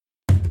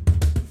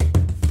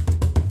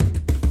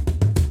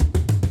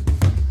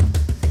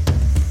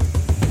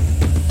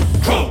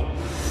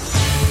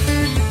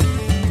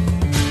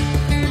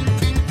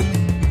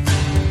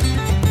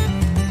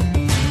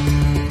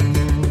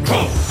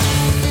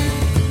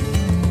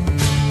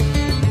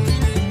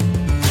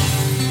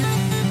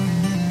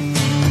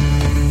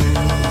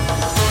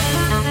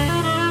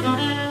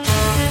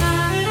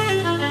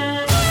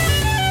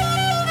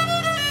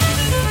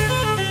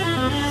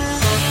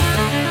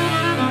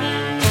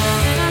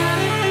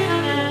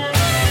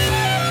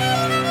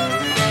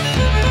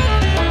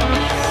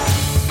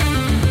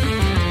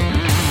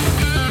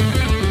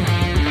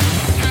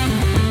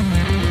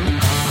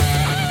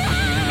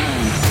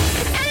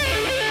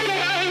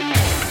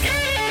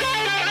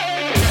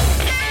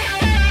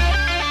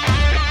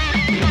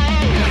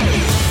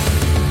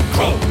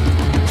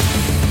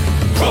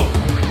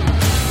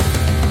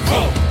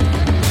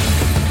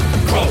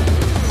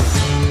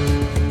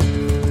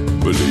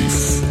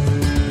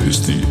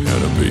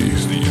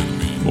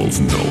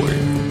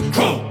knowing.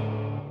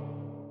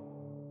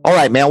 All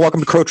right, man.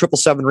 Welcome to Crow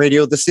 777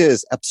 Radio. This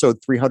is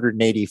episode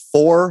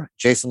 384.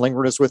 Jason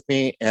Lingren is with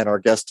me, and our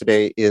guest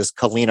today is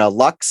Kalina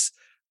Lux.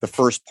 The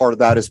first part of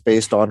that is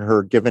based on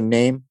her given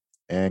name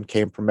and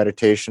came from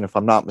meditation. If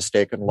I'm not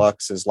mistaken,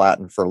 Lux is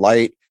Latin for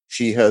light.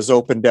 She has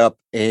opened up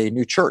a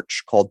new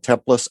church called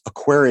Templis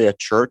Aquaria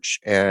Church,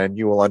 and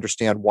you will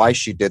understand why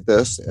she did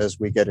this as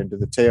we get into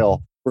the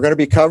tale. We're going to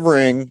be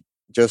covering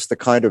just the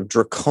kind of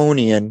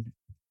draconian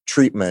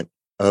treatment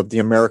of the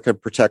American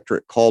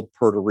protectorate called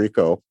Puerto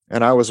Rico.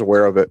 And I was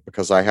aware of it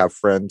because I have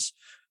friends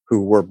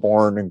who were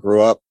born and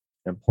grew up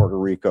in Puerto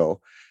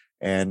Rico.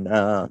 And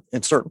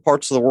in certain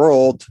parts of the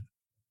world,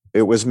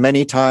 it was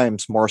many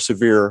times more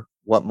severe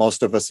what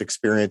most of us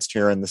experienced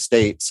here in the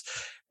States.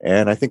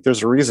 And I think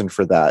there's a reason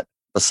for that,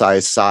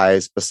 besides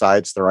size,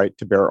 besides the right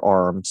to bear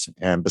arms,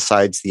 and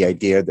besides the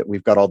idea that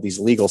we've got all these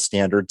legal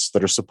standards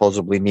that are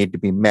supposedly need to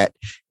be met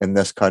in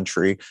this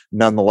country.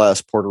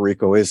 Nonetheless, Puerto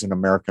Rico is an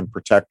American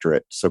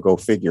protectorate. So go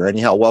figure.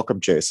 Anyhow,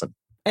 welcome, Jason.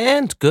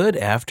 And good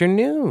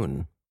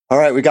afternoon. All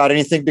right, we got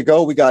anything to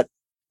go? We got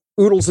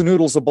oodles and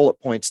oodles of bullet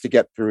points to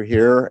get through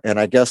here. And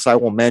I guess I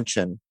will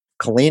mention,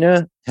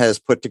 Kalina has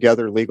put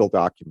together legal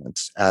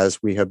documents,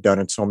 as we have done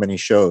in so many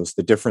shows.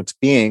 The difference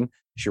being,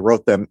 she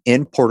wrote them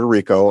in Puerto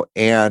Rico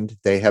and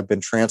they have been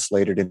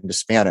translated into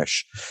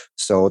Spanish.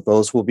 So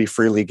those will be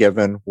freely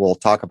given. We'll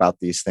talk about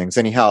these things.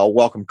 Anyhow,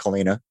 welcome,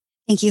 Kalina.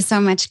 Thank you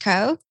so much,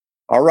 Crow.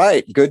 All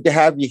right. Good to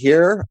have you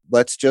here.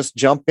 Let's just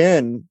jump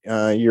in.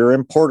 You're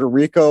in Puerto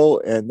Rico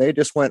and they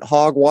just went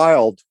hog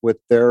wild with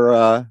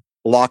their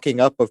locking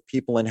up of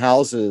people in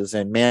houses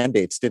and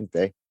mandates, didn't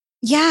they?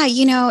 Yeah,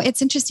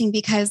 it's interesting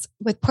because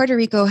with Puerto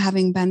Rico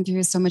having been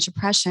through so much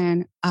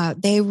oppression,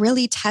 they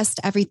really test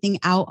everything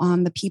out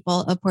on the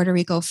people of Puerto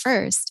Rico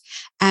first.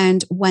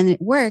 And when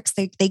it works,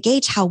 they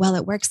gauge how well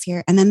it works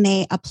here, and then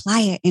they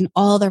apply it in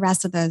all the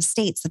rest of the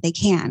states that they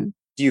can.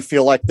 Do you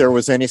feel like there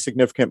was any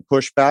significant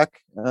pushback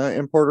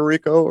in Puerto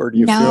Rico, or do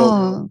you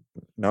feel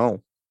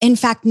no? In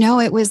fact, no.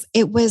 It was.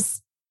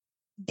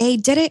 They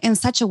did it in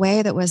such a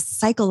way that was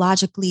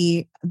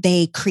psychologically,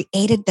 they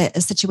created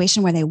a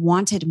situation where they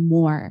wanted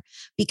more.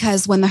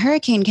 Because when the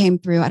hurricane came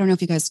through, I don't know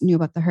if you guys knew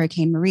about the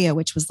Hurricane Maria,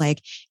 which was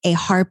like a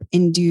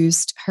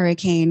HARP-induced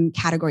hurricane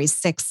category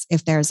 6,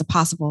 if there's a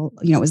possible,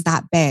 it was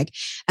that big.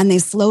 And they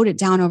slowed it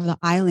down over the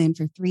island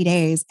for 3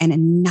 days and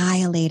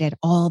annihilated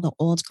all the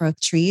old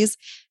growth trees.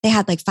 They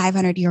had like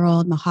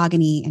 500-year-old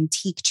mahogany and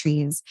teak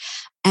trees.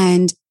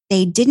 And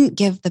they didn't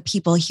give the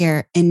people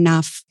here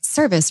enough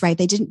service, right?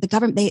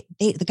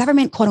 The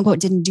government, quote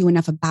unquote, didn't do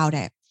enough about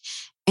it.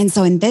 And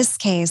so in this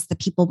case, the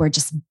people were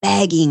just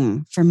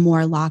begging for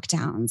more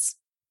lockdowns.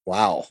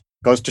 Wow.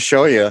 Goes to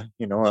show you,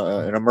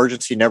 an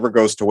emergency never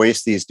goes to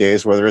waste these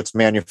days, whether it's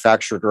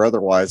manufactured or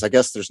otherwise. I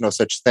guess there's no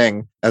such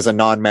thing as a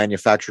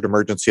non-manufactured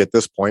emergency at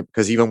this point,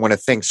 because even when a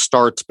thing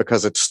starts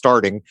because it's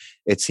starting,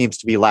 it seems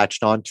to be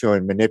latched onto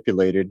and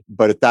manipulated.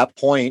 But at that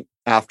point,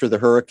 after the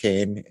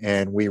hurricane,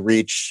 and we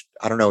reach,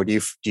 I don't know,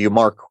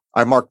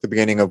 I mark the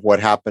beginning of what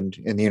happened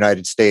in the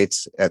United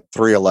States at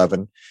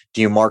 3/11.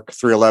 Do you mark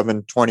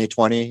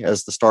 3/11/2020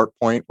 as the start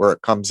point where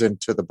it comes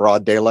into the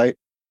broad daylight?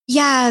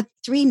 Yeah,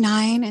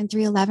 3/9 and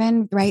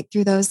 3/11, right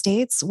through those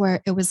dates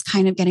where it was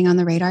kind of getting on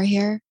the radar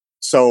here.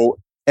 So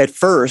at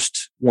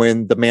first,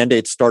 when the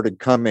mandates started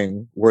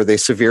coming, were they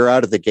severe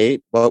out of the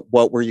gate?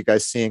 What were you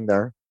guys seeing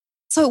there?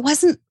 So it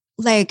wasn't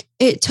like,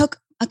 it took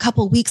a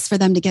couple weeks for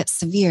them to get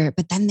severe,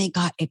 but then they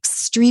got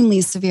extremely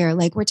severe.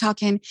 Like we're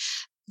talking,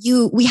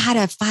 we had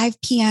a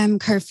 5 p.m.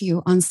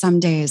 curfew on some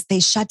days.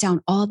 They shut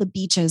down all the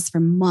beaches for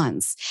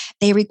months.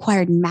 They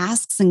required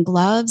masks and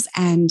gloves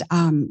and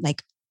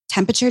like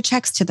temperature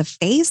checks to the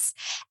face.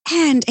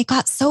 And it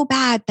got so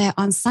bad that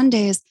on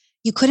Sundays,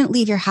 you couldn't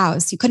leave your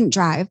house. You couldn't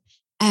drive.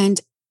 And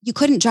you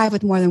couldn't drive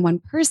with more than one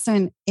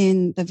person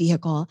in the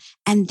vehicle.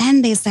 And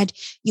then they said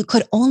you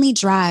could only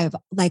drive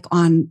like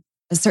on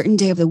a certain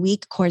day of the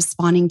week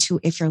corresponding to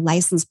if your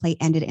license plate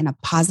ended in a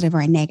positive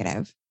or a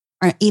negative,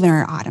 or even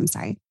or odd, I'm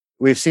sorry.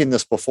 We've seen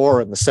this before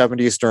in the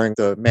 70s during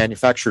the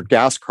manufactured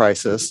gas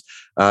crisis.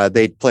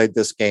 They played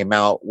this game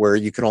out where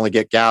you can only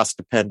get gas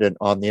dependent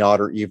on the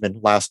odd or even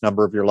last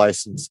number of your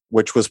license,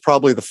 which was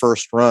probably the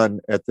first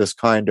run at this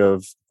kind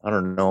of,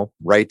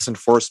 rights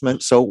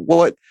enforcement. So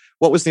what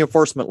was the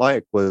enforcement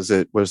like? Was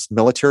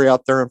military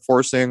out there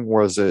enforcing?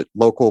 Was it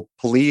local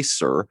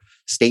police or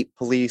state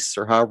police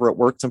or however it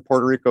works in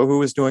Puerto Rico? Who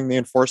was doing the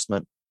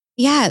enforcement?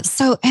 Yeah.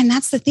 So, and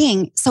that's the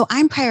thing. So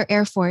I'm prior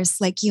Air Force,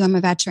 like you, I'm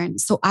a veteran.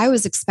 So I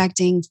was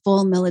expecting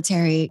full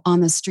military on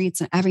the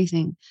streets and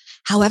everything.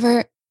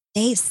 However,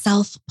 they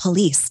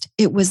self-policed.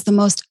 It was the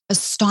most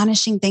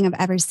astonishing thing I've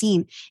ever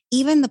seen.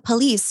 Even the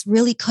police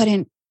really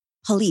couldn't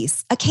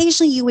police.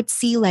 Occasionally you would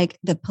see like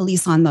the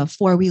police on the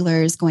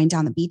 4-wheelers going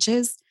down the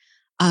beaches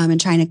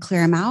and trying to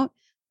clear them out.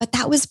 But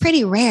that was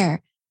pretty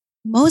rare.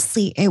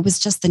 Mostly it was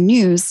just the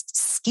news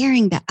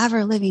scaring the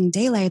ever-living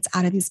daylights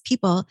out of these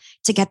people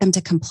to get them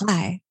to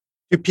comply.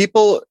 Do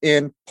people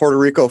in Puerto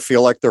Rico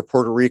feel like they're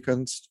Puerto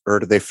Ricans, or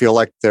do they feel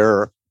like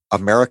they're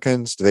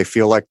Americans? Do they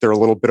feel like they're a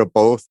little bit of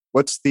both?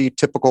 What's the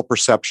typical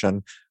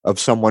perception of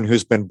someone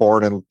who's been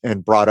born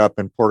and brought up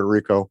in Puerto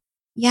Rico?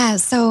 Yeah.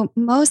 So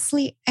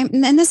mostly,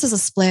 and this is a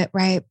split,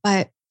 right?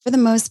 But for the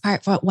most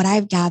part, for what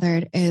I've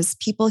gathered is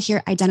people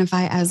here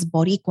identify as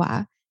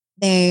Boricua.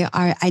 They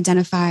are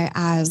identify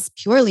as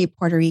purely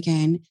Puerto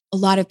Rican. A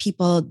lot of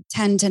people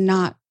tend to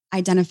not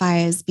identify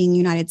as being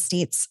United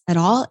States at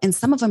all. And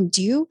some of them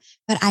do,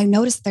 but I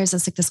noticed there's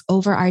this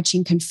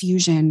overarching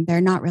confusion.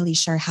 They're not really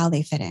sure how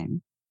they fit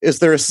in. Is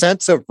there a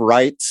sense of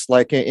rights?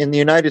 Like in the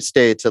United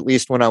States, at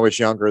least when I was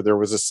younger, there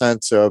was a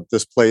sense of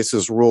this place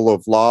is rule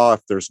of law.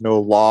 If there's no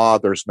law,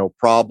 there's no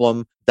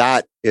problem.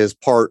 That is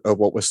part of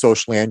what was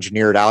socially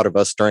engineered out of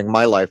us during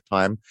my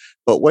lifetime.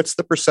 But what's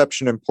the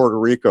perception in Puerto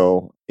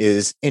Rico?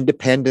 Is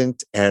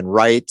independent and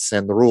rights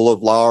and the rule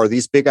of law, are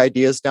these big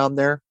ideas down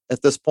there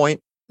at this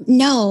point?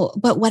 No,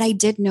 but what I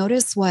did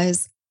notice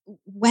was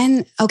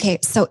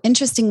so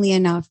interestingly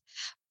enough,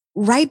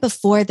 right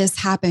before this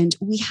happened,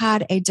 we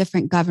had a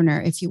different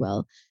governor, if you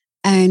will,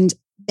 and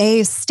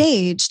they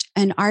staged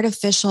an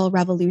artificial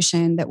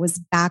revolution that was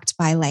backed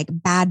by like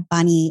Bad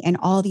Bunny and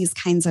all these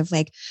kinds of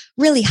like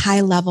really high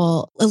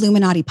level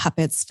Illuminati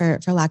puppets, for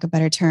lack of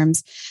better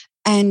terms.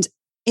 And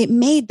it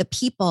made the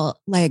people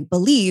like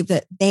believe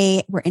that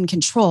they were in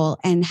control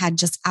and had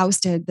just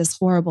ousted this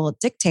horrible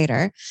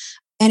dictator.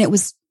 And it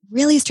was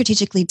really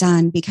strategically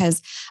done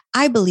because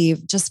I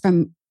believe, just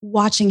from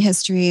watching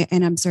history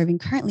and observing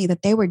currently,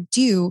 that they were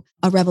due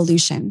a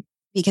revolution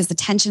because the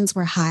tensions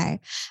were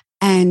high.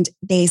 And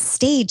they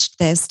staged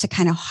this to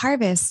kind of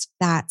harvest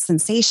that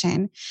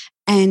sensation.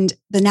 And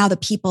now the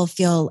people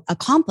feel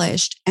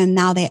accomplished. And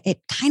now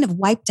it kind of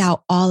wiped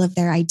out all of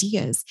their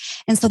ideas.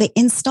 And so they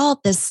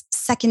installed this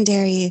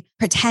secondary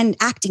pretend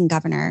acting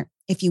governor,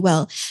 if you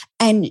will.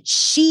 And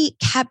she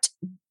kept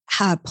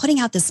putting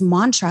out this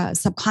mantra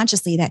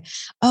subconsciously that,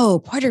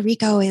 oh, Puerto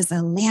Rico is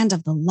a land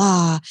of the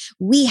law.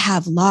 We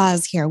have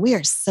laws here. We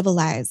are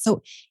civilized.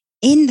 So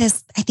in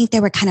this, I think they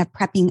were kind of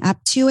prepping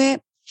up to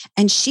it.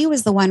 And she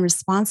was the one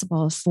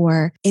responsible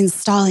for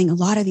installing a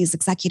lot of these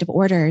executive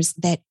orders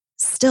that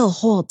still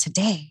hold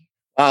today.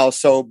 Wow.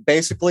 So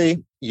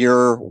basically,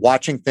 you're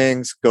watching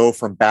things go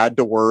from bad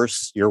to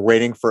worse. You're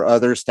waiting for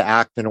others to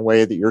act in a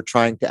way that you're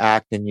trying to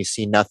act, and you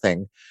see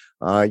nothing.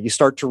 You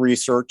start to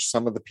research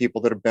some of the people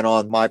that have been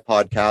on my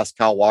podcast,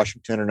 Cal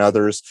Washington and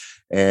others,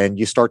 and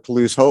you start to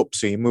lose hope.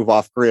 So you move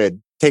off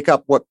grid. Take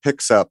up what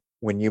picks up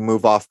when you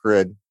move off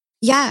grid.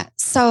 Yeah.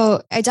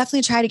 So I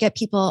definitely try to get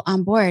people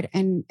on board,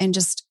 and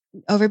just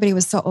everybody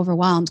was so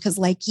overwhelmed because,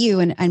 like you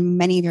and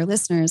many of your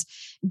listeners,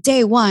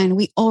 day one,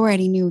 we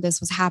already knew this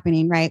was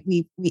happening, right?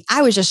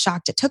 I was just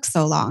shocked it took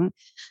so long.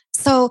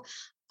 So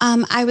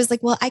I was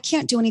like, well, I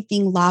can't do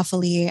anything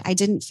lawfully. I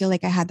didn't feel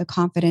like I had the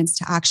confidence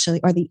to actually,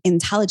 or the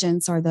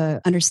intelligence or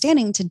the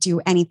understanding to do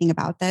anything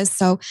about this.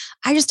 So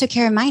I just took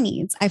care of my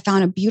needs. I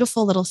found a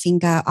beautiful little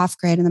finca off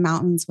grid in the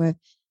mountains with,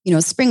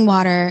 spring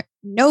water,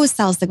 no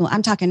cell signal.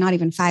 I'm talking not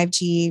even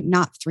 5G,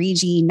 not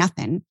 3G,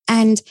 nothing.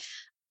 And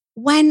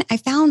when I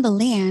found the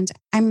land,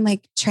 I'm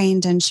like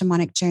trained in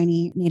shamanic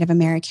journey, Native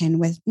American,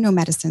 with no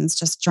medicines,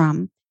 just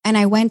drum. And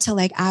I went to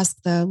like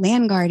ask the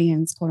land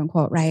guardians, quote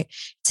unquote, right,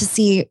 to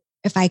see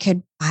if I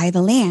could buy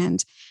the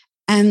land.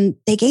 And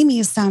they gave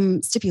me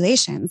some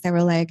stipulations. They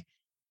were like,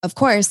 of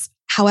course,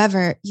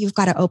 however, you've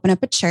got to open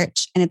up a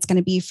church, and it's going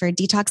to be for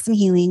detox and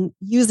healing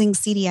using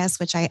CDS,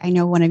 which I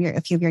know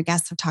a few of your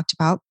guests have talked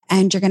about.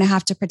 And you're going to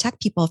have to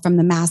protect people from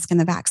the mask and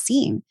the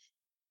vaccine.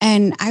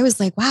 And I was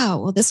like, wow,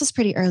 well, this was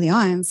pretty early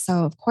on.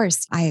 So of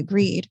course I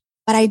agreed,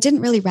 but I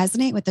didn't really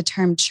resonate with the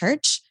term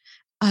church.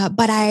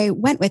 But I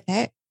went with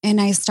it, and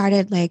I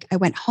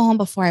went home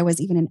before I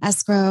was even in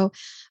escrow.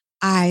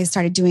 I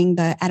started doing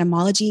the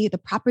etymology. The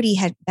property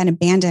had been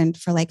abandoned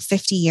for like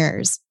 50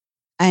 years,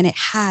 and it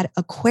had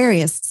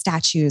Aquarius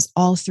statues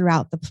all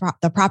throughout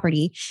the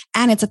property.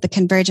 And it's at the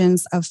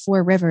convergence of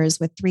 4 rivers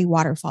with 3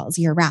 waterfalls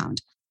year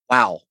round.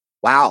 Wow.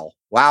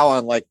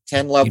 On like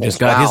 10 levels. You just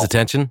got his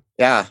attention.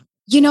 Yeah.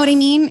 You know what I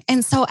mean?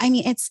 And so, I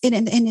mean, it's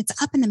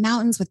up in the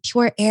mountains with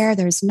pure air.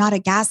 There's not a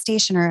gas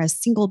station or a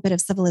single bit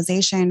of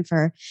civilization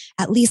for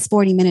at least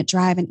 40-minute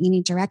drive in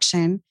any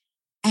direction.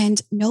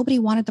 And nobody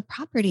wanted the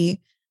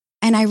property.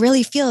 And I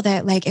really feel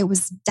that like it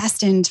was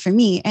destined for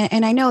me.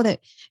 And I know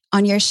that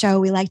on your show,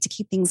 we like to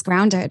keep things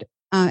grounded.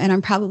 And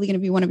I'm probably going to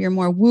be one of your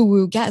more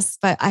woo-woo guests.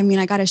 But I mean,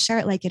 I got to share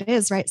it like it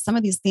is, right? Some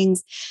of these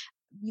things,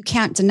 you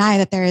can't deny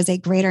that there is a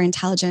greater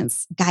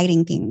intelligence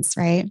guiding things,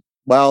 right?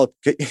 Well,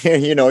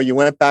 you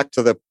went back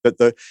to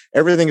the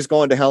everything's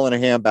going to hell in a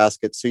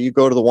handbasket. So you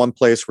go to the one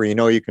place where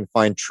you can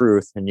find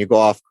truth, and you go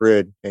off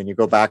grid, and you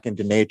go back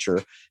into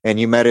nature, and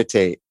you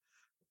meditate.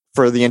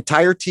 For the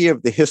entirety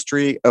of the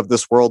history of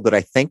this world that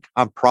I think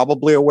I'm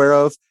probably aware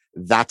of,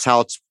 that's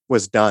how it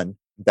was done.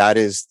 That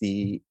is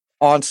the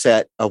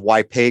onset of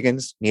why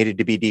pagans needed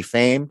to be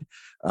defamed.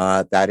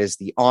 That is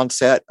the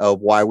onset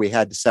of why we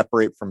had to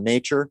separate from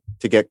nature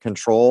to get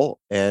control.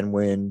 And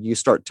when you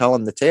start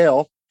telling the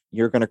tale,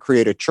 you're going to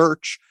create a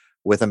church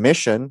with a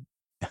mission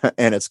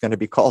and it's going to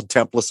be called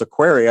Templus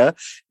Aquaria.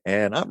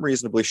 And I'm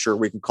reasonably sure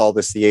we can call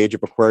this the Age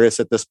of Aquarius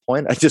at this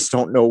point. I just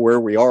don't know where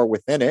we are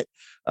within it,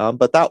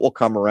 but that will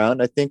come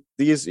around. I think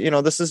this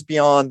is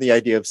beyond the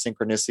idea of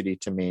synchronicity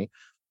to me.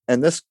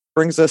 And this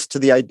brings us to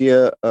the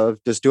idea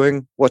of, does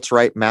doing what's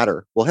right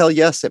matter? Well, hell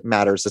yes, it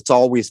matters. It's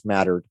always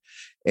mattered.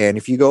 And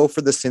if you go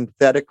for the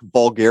synthetic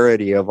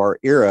vulgarity of our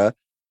era,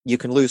 you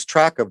can lose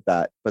track of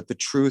that. But the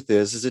truth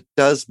is it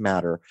does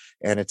matter.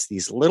 And it's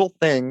these little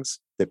things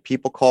that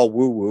people call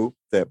woo-woo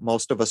that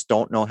most of us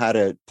don't know how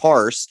to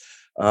parse,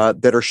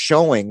 that are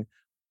showing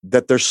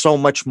that there's so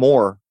much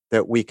more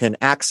that we can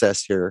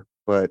access here.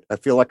 But I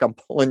feel like I'm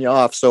pulling you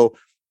off. So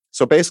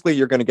basically,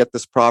 you're going to get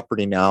this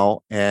property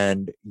now,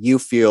 and you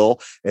feel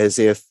as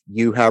if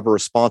you have a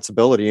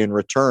responsibility in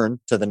return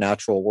to the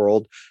natural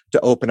world to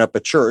open up a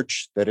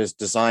church that is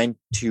designed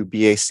to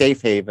be a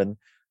safe haven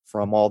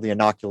from all the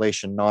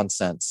inoculation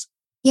nonsense.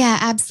 Yeah,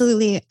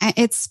 absolutely.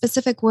 It's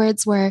specific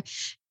words where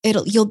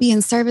you'll be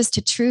in service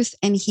to truth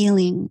and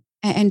healing.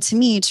 And to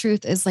me,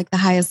 truth is like the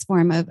highest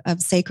form of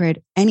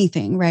sacred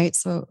anything, right?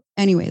 So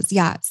anyways,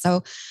 yeah.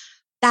 So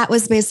that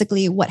was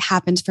basically what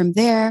happened from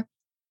there.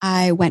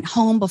 I went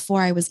home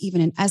before I was even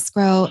in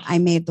escrow. I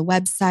made the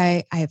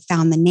website. I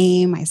found the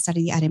name. I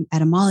studied the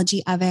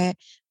etymology of it.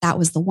 That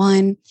was the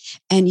one.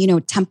 And,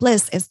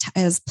 Templus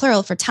is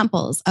plural for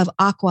temples of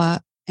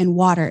aqua and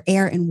water,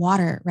 air and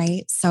water,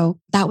 right? So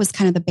that was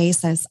kind of the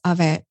basis of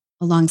it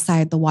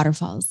alongside the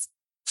waterfalls.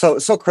 So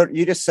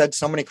you just said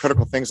so many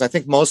critical things. I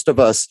think most of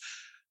us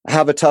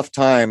have a tough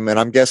time. And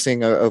I'm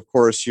guessing, of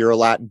course, you're a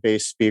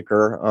Latin-based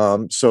speaker.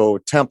 So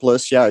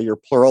templus, yeah, you're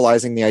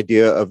pluralizing the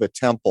idea of a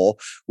temple,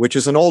 which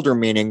is an older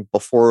meaning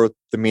before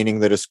the meaning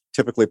that is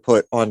typically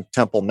put on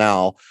temple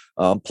now,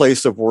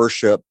 place of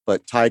worship,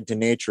 but tied to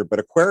nature. But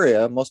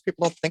aquaria, most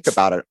people don't think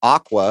about it.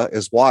 Aqua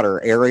is water,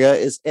 area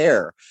is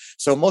air.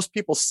 So most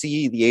people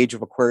see the Age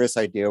of Aquarius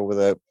idea with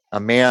a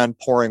man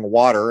pouring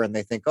water, and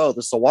they think, oh,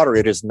 this is a water.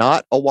 It is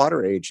not a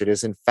water age. It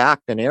is, in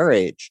fact, an air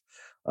age.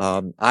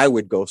 I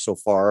would go so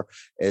far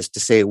as to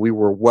say we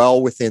were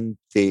well within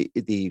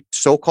the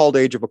so-called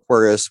Age of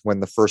Aquarius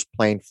when the first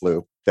plane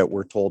flew that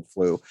we're told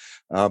flew.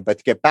 But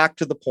to get back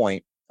to the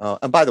point,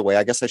 and by the way,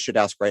 I guess I should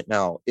ask right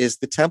now, is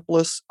the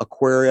Templus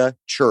Aquaria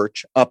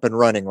Church up and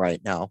running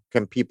right now?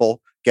 Can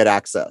people get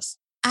access?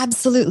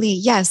 Absolutely.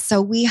 Yes.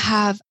 So we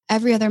have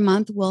every other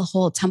month we'll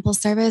hold temple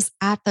service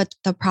at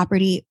the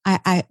property.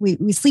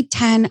 We sleep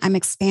 10. I'm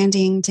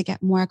expanding to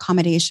get more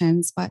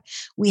accommodations, but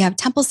we have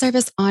temple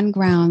service on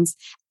grounds,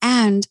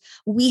 and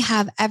we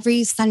have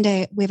every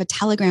Sunday, we have a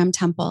Telegram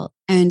temple,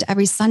 and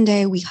every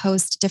Sunday we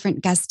host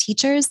different guest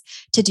teachers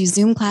to do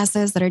Zoom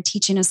classes that are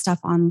teaching us stuff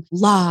on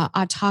law,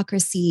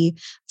 autocracy,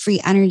 free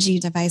energy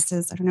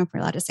devices. I don't know if we're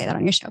allowed to say that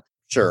on your show.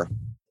 Sure.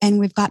 And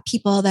we've got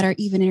people that are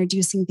even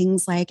introducing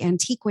things like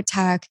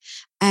Antiquitech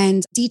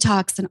and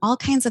detox and all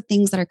kinds of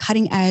things that are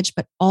cutting edge,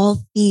 but all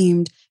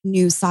themed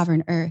New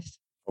Sovereign Earth.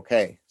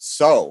 Okay,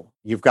 so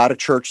you've got a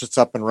church that's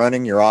up and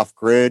running. You're off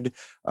grid.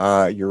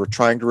 You're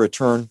trying to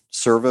return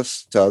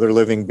service to other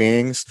living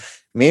beings.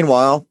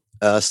 Meanwhile,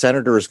 a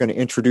senator is going to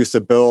introduce a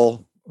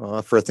bill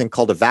for a thing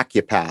called a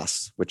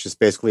VacuPass, which is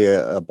basically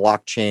a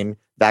blockchain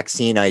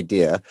vaccine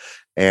idea.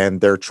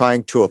 And they're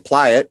trying to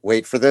apply it.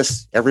 Wait for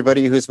this.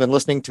 Everybody who's been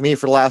listening to me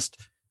for the last,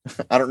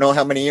 I don't know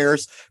how many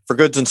years, for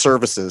goods and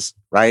services,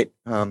 right?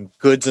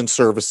 Goods and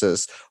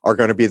services are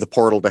going to be the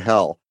portal to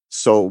hell.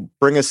 So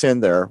bring us in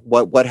there.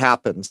 What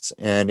happens?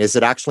 And is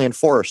it actually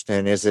enforced?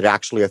 And is it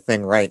actually a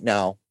thing right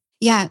now?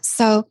 Yeah.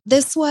 So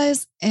this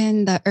was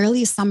in the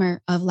early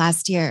summer of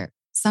last year.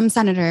 Some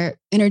senator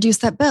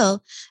introduced that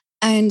bill.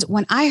 And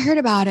when I heard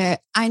about it,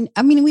 I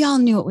mean, we all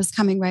knew it was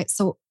coming, right?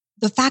 So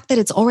the fact that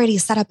it's already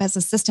set up as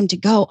a system to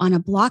go on a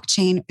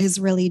blockchain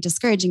is really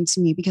discouraging to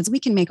me, because we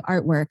can make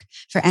artwork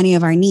for any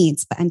of our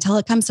needs, but until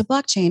it comes to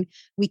blockchain,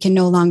 we can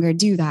no longer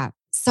do that.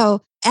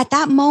 So at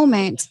that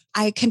moment,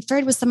 I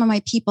conferred with some of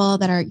my people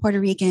that are Puerto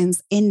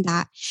Ricans in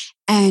that.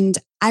 And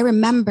I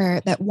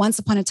remember that once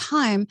upon a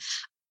time,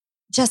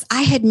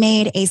 I had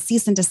made a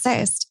cease and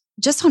desist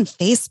just on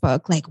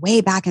Facebook, like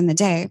way back in the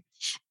day.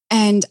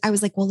 And I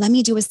was like, well, let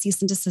me do a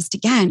cease and desist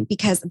again,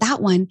 because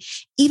that one,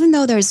 even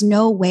though there's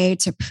no way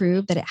to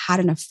prove that it had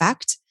an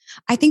effect,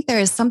 I think there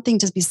is something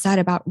to be said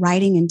about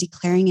writing and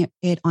declaring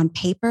it on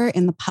paper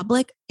in the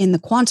public, in the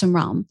quantum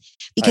realm.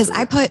 Because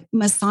I put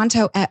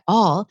Monsanto et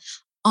al.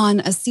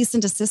 On a cease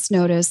and desist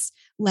notice,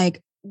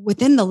 like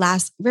within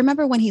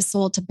remember when he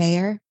sold to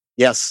Bayer?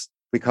 Yes,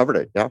 we covered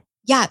it. Yeah.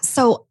 Yeah.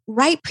 So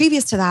right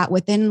previous to that,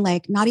 within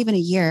like not even a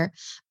year,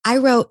 I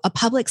wrote a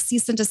public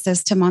cease and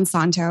desist to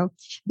Monsanto,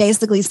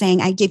 basically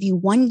saying, I give you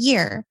 1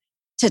 year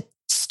to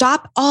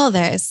stop all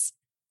this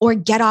or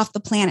get off the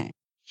planet.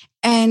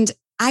 And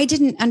I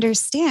didn't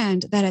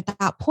understand that at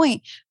that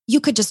point, you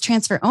could just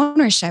transfer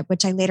ownership,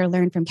 which I later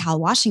learned from Cal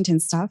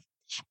Washington stuff.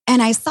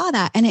 And I saw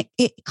that and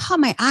it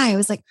caught my eye. I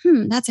was like,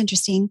 that's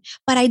interesting.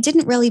 But I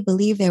didn't really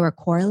believe they were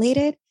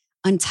correlated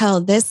until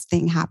this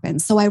thing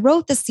happened. So I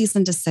wrote the cease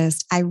and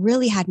desist. I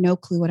really had no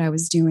clue what I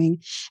was doing.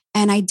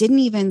 And I didn't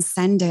even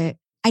send it.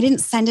 I didn't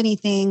send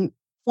anything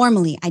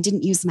formally. I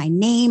didn't use my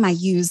name. I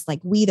used like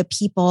We the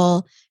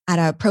People at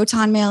a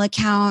Proton Mail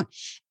account.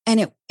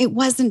 And it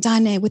wasn't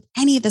done with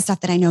any of the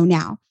stuff that I know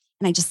now.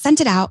 And I just sent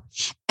it out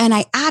and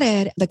I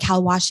added the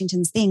Cal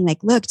Washington's thing.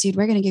 Like, look, dude,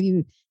 we're going to give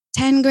you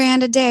 10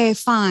 grand a day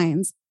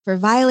fines for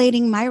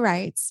violating my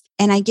rights.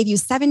 And I give you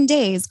 7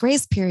 days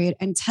grace period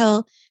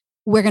until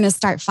we're going to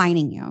start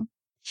fining you.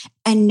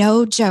 And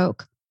no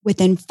joke,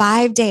 within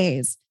 5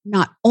 days,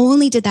 not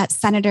only did that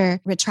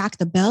senator retract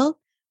the bill,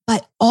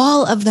 but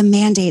all of the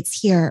mandates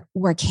here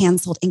were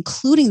canceled,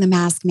 including the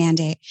mask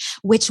mandate,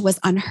 which was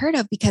unheard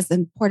of because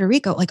in Puerto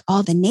Rico, like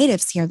all the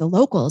natives here, the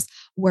locals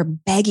were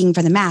begging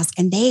for the mask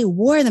and they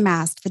wore the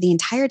mask for the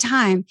entire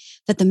time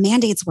that the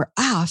mandates were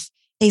off.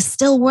 They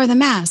still wore the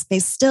mask. They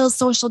still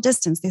social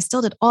distance. They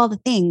still did all the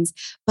things,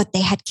 but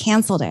they had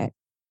canceled it.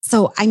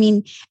 So, I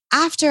mean,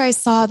 after I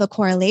saw the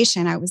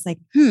correlation, I was like,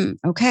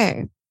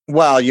 okay.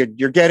 Well,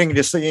 you're getting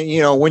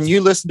to, when you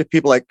listen to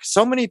people, like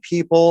so many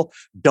people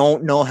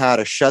don't know how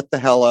to shut the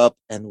hell up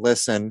and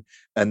listen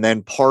and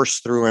then parse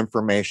through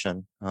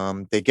information.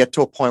 They get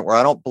to a point where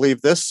I don't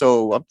believe this,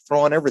 so I'm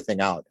throwing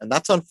everything out. And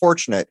that's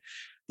unfortunate.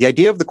 The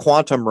idea of the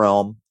quantum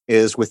realm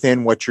is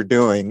within what you're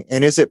doing.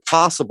 And is it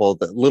possible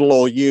that little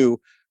old you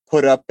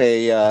put up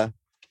a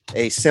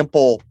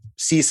simple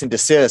cease and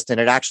desist, and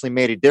it actually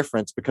made a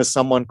difference because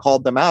someone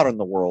called them out in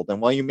the world?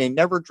 And while you may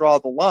never draw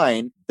the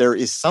line, there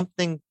is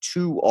something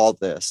to all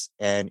this.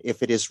 And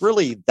if it is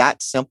really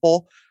that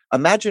simple,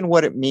 imagine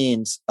what it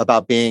means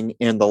about being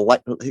in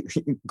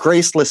the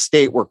graceless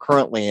state we're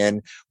currently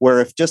in, where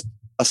if just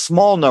a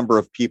small number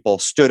of people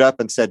stood up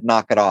and said,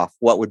 knock it off,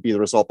 what would be the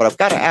result? But I've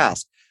got to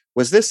ask,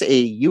 was this a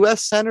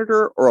U.S.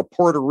 senator or a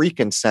Puerto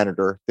Rican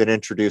senator that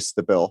introduced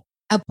the bill?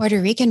 A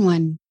Puerto Rican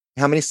one.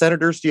 How many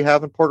senators do you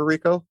have in Puerto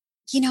Rico?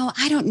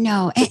 I don't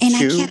know. And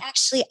I can't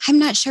I'm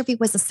not sure if he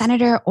was a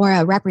senator or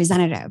a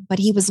representative, but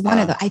he was one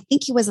of them. I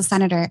think he was a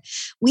senator.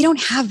 We don't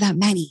have that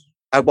many.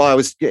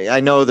 I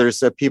know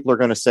there's people are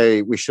going to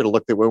say we should have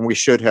looked at when we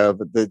should have.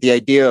 The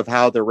idea of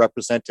how they're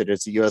represented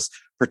as a U.S.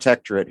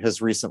 protectorate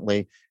has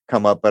recently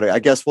come up, but I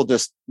guess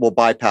we'll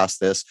bypass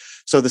this.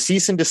 So the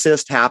cease and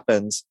desist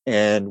happens,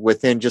 and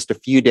within just a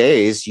few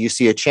days, you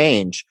see a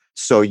change.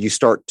 So you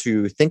start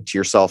to think to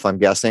yourself, I'm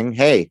guessing,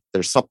 hey,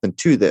 there's something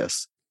to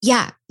this.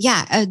 Yeah,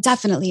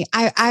 definitely.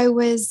 I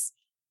was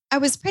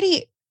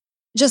pretty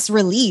just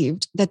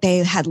relieved that they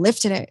had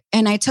lifted it.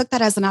 And I took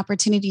that as an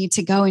opportunity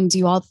to go and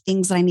do all the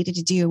things that I needed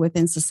to do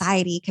within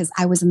society because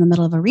I was in the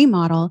middle of a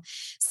remodel.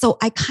 So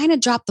I kind of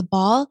dropped the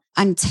ball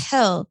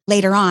until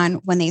later on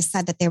when they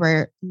said that they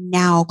were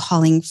now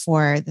calling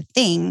for the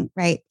thing,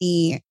 right?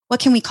 What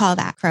can we call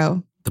that,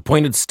 Crow? The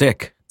pointed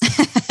stick.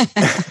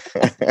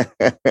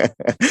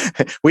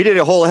 We did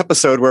a whole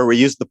episode where we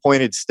used the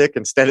pointed stick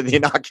instead of the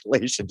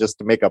inoculation just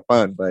to make a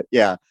pun. But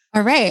yeah.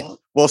 All right.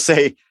 We'll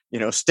say,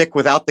 stick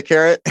without the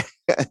carrot.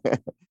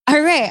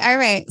 All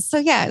right. So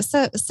yeah.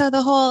 So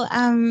the whole,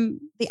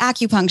 the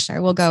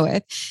acupuncture we'll go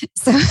with.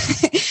 So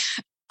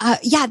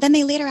then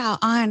they later out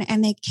on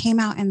and they came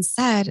out and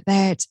said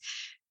that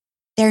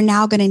they're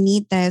now going to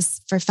need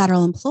this for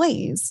federal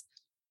employees.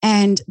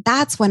 And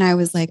that's when I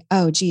was like,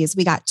 oh, geez,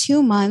 we got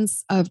 2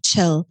 months of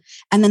chill.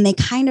 And then they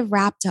kind of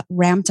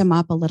ramped them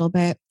up a little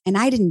bit. And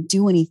I didn't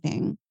do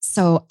anything.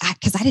 So,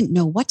 because I didn't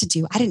know what to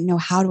do. I didn't know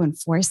how to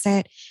enforce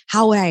it.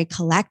 How would I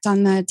collect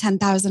on the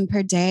 10,000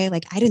 per day?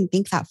 Like, I didn't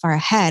think that far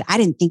ahead. I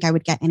didn't think I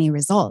would get any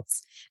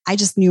results. I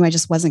just knew I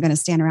just wasn't going to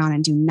stand around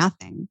and do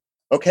nothing.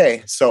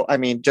 Okay. So,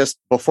 just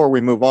before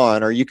we move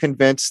on, are you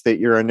convinced that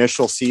your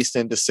initial cease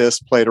and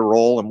desist played a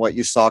role in what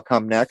you saw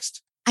come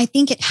next? I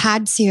think it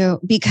had to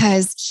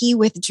because he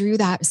withdrew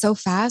that so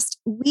fast.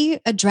 We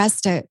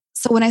addressed it.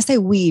 So when I say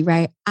we,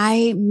 right,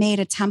 I made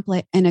a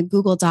template in a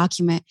Google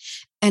document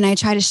and I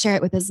try to share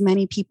it with as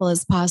many people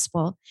as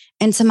possible.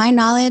 And to my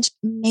knowledge,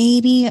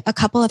 maybe a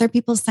couple other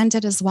people sent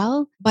it as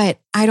well, but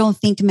I don't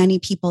think many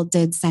people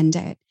did send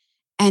it.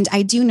 And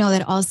I do know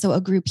that also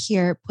a group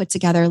here put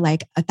together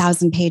like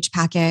 1,000-page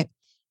packet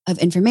of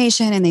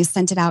information and they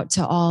sent it out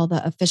to all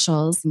the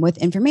officials with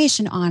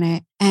information on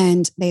it.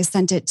 And they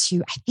sent it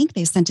to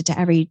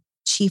every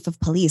chief of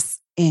police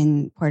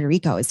in Puerto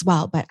Rico as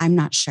well. But I'm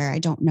not sure. I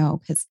don't know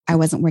because I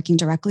wasn't working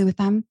directly with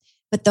them.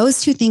 But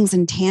those two things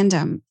in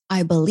tandem,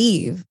 I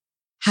believe,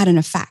 had an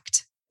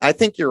effect. I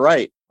think you're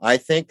right. I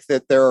think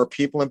that there are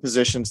people in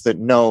positions that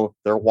know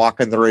they're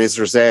walking the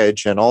razor's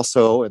edge. And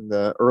also in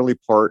the early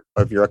part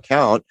of your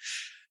account,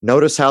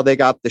 notice how they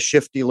got the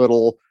shifty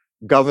little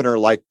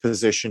governor-like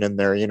position in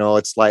there.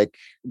 It's like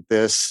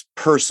this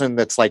person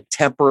that's like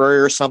temporary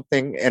or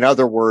something. In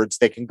other words,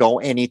 they can go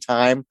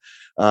anytime.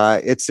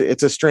 It's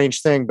a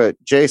strange thing.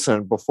 But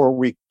Jason, before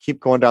we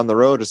keep going down the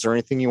road, is there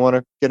anything you want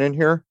to get in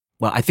here?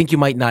 Well, I think you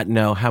might not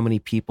know how many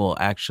people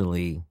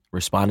actually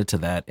responded to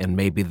that. And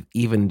maybe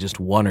even just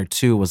one or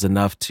two was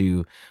enough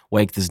to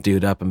wake this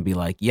dude up and be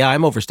like, yeah,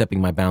 I'm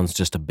overstepping my bounds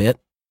just a bit.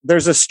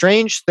 There's a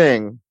strange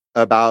thing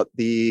about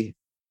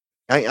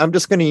I'm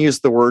just going to use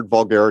the word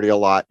vulgarity a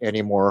lot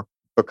anymore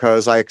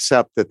because I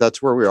accept that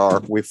that's where we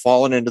are. We've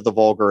fallen into the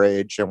vulgar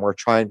age and we're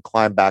trying to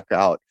climb back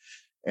out.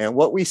 And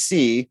what we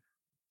see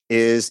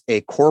is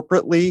a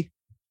corporately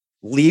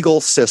legal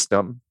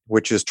system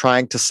which is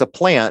trying to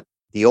supplant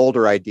the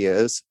older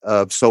ideas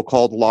of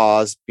so-called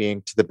laws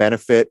being to the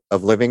benefit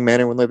of living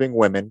men and living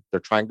women. They're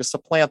trying to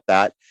supplant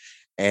that.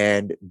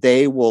 And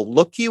they will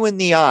look you in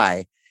the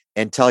eye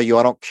and tell you,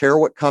 I don't care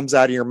what comes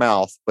out of your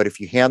mouth, but if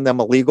you hand them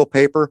a legal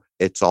paper,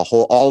 it's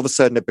all of a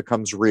sudden it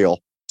becomes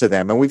real to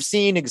them. And we've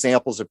seen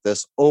examples of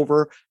this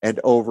over and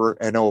over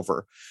and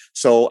over.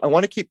 So I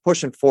want to keep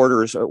pushing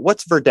forward.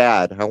 What's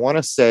Verdad? I want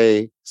to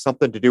say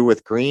something to do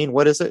with green.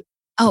 What is it?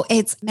 Oh,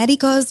 it's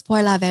Médicos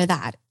por la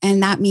Verdad.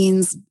 And that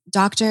means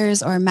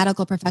doctors or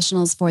medical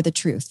professionals for the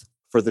truth.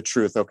 For the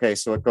truth. Okay,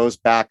 so it goes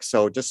back.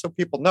 So just so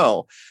people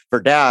know,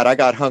 Verdad, I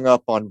got hung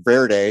up on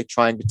Verde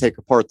trying to take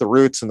apart the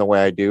roots in the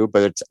way I do,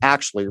 but it's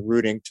actually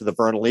rooting to the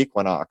vernal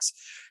equinox.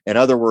 In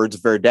other words,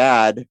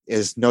 Verdad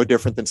is no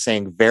different than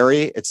saying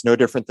very. It's no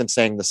different than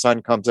saying the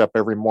sun comes up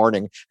every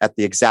morning at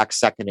the exact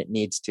second it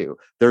needs to.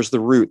 There's the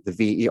root, the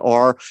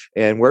VER.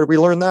 And where did we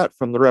learn that?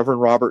 From the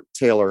Reverend Robert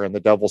Taylor in The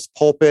Devil's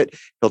Pulpit.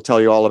 He'll tell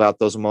you all about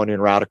those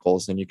ammonium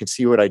radicals. And you can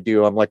see what I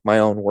do. I'm like my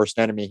own worst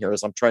enemy here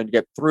as I'm trying to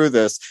get through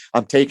this.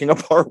 I'm taking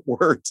apart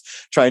words,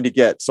 trying to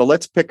get. So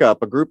let's pick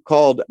up. A group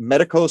called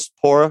Médicos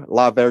por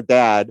la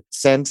Verdad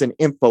sends an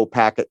info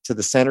packet to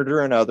the senator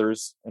and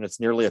others. And it's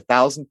nearly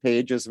 1,000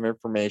 pages of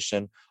information.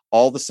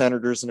 All the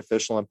senators and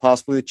official and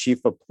possibly the chief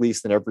of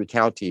police in every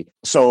county.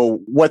 So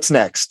what's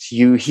next?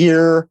 You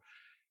hear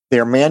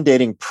they're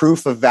mandating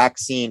proof of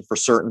vaccine for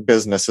certain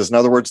businesses. In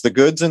other words, the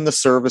goods and the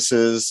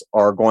services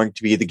are going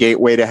to be the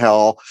gateway to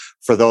hell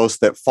for those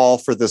that fall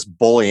for this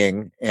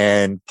bullying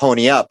and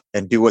pony up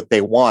and do what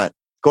they want.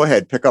 Go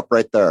ahead, pick up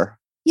right there.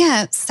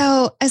 Yeah.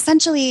 So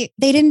essentially,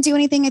 they didn't do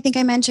anything. I think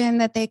I mentioned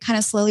that they kind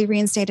of slowly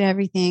reinstated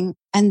everything.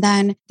 And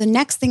then the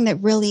next thing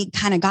that really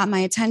kind of got my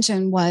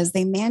attention was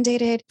they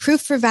mandated proof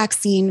for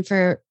vaccine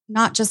for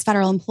not just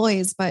federal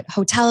employees, but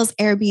hotels,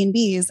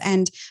 Airbnbs.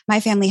 And my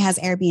family has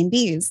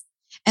Airbnbs.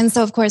 And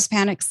so, of course,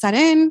 panic set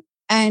in.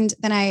 And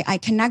then I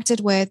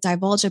connected with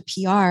Divulge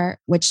PR,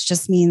 which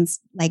just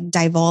means like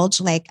divulge,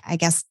 like I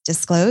guess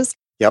disclose.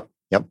 Yep.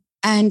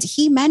 And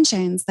he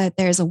mentions that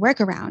there's a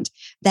workaround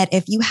that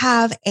if you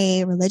have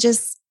a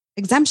religious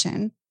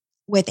exemption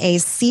with a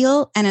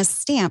seal and a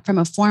stamp from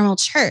a formal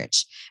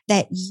church,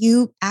 that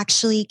you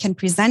actually can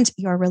present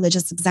your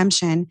religious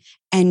exemption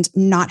and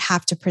not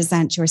have to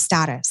present your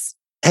status.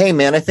 Hey,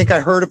 man, I think I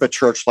heard of a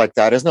church like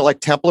that. Isn't it like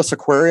Templus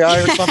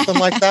Aquarii or something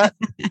like that?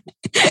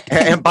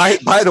 And by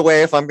the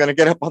way, if I'm going to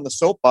get up on the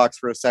soapbox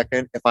for a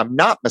second, if I'm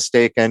not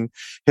mistaken,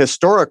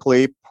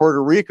 historically,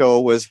 Puerto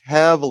Rico was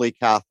heavily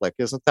Catholic.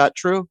 Isn't that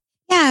true?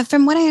 Yeah,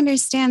 from what I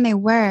understand, they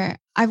were.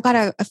 I've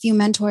got a few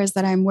mentors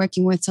that I'm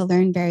working with to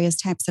learn various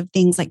types of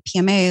things like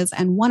PMAs.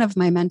 And one of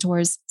my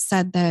mentors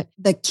said that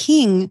the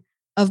king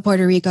of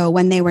Puerto Rico,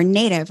 when they were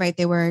native, right,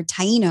 they were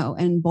Taino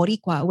and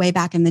Boricua way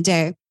back in the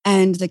day.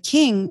 And the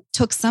king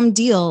took some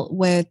deal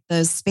with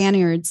the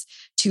Spaniards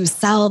to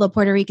sell the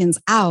Puerto Ricans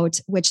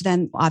out, which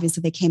then obviously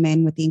they came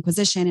in with the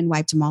Inquisition and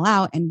wiped them all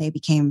out. And they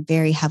became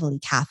very heavily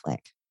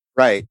Catholic.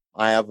 Right.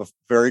 I have a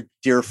very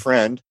dear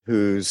friend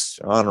who's,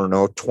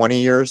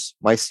 20 years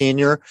my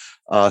senior,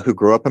 who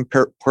grew up in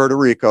Puerto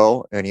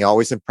Rico, and he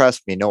always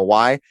impressed me. Know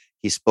why?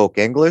 He spoke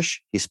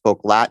English, he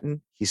spoke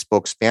Latin, he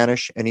spoke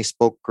Spanish, and he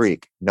spoke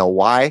Greek. Know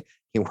why?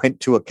 He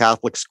went to a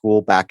Catholic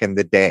school back in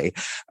the day.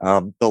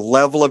 The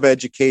level of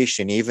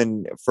education,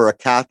 even for a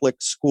Catholic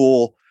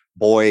school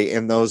boy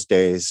in those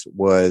days,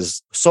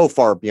 was so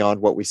far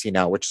beyond what we see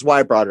now, which is why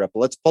I brought it up. But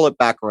let's pull it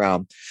back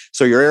around.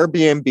 So your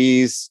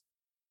Airbnbs,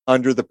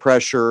 under the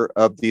pressure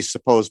of these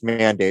supposed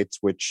mandates,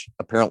 which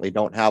apparently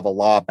don't have a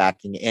law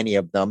backing any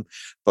of them,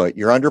 but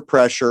you're under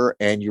pressure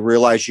and you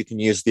realize you can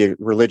use the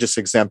religious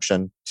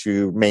exemption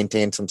to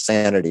maintain some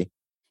sanity.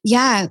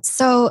 Yeah.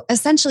 So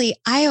essentially,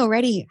 I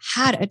already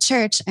had a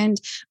church. And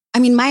I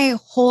mean, my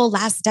whole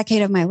last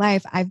decade of my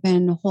life, I've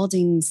been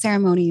holding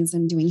ceremonies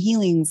and doing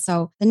healings.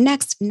 So the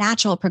next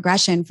natural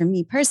progression for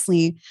me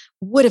personally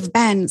would have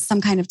been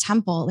some kind of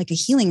temple, like a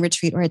healing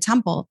retreat or a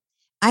temple.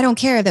 I don't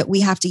care that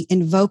we have to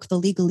invoke the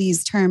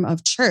legalese term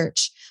of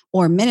church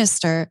or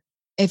minister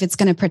if it's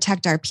going to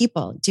protect our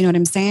people. Do you know what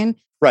I'm saying?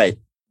 Right.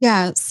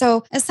 Yeah.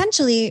 So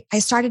essentially, I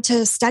started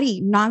to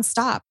study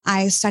nonstop.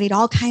 I studied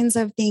all kinds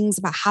of things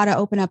about how to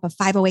open up a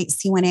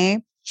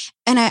 508c1a.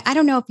 And I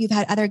don't know if you've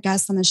had other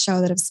guests on the show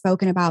that have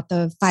spoken about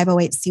the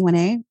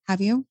 508c1a.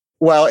 Have you?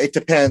 Well, it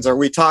depends. Are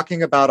we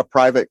talking about a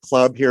private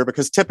club here?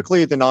 Because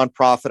typically the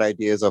nonprofit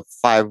idea is a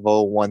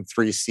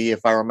 5013C.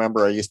 If I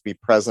remember, I used to be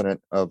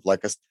president of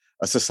like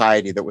a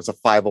society that was a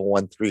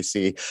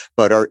 501c,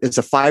 but it's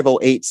a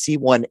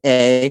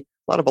 508c1a.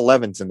 A lot of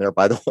 11s in there,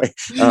 by the way.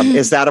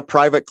 Is that a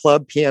private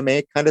club,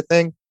 PMA kind of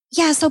thing?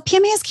 Yeah. So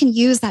PMAs can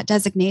use that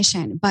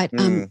designation, but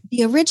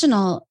the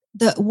original,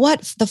 the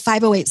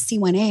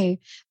 508c1a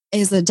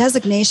is a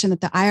designation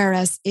that the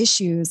IRS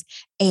issues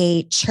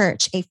a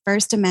church, a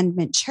First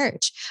Amendment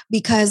church,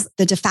 because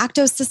the de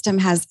facto system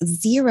has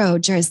zero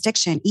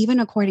jurisdiction, even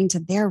according to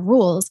their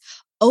rules,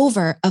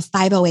 over a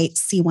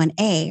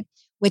 508c1a,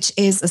 which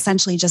is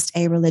essentially just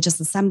a religious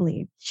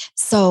assembly.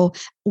 So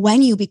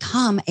when you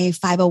become a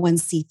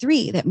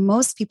 501c3 that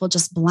most people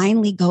just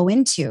blindly go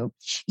into,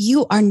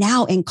 you are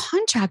now in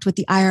contract with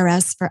the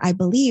IRS for, I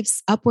believe,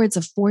 upwards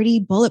of 40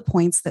 bullet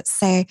points that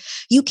say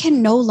you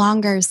can no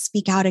longer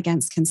speak out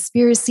against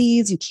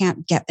conspiracies. You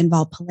can't get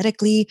involved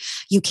politically.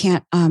 You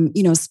can't,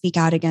 speak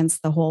out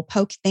against the whole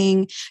poke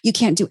thing. You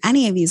can't do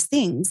any of these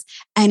things.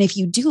 And if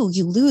you do,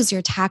 you lose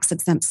your tax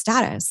exempt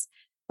status.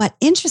 But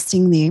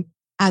interestingly,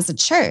 as a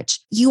church,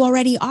 you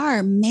already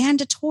are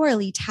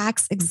mandatorily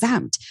tax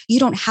exempt. You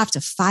don't have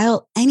to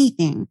file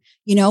anything,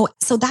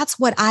 So that's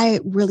what I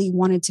really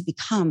wanted to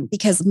become,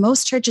 because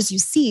most churches you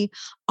see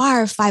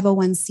are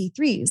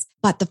 501c3s,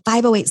 but the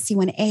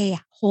 508c1a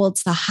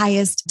holds the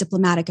highest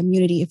diplomatic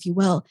immunity, if you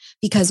will,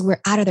 because we're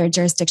out of their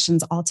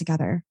jurisdictions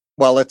altogether.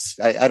 Well,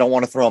 I don't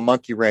want to throw a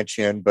monkey wrench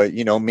in, but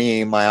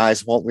me, my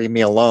eyes won't leave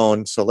me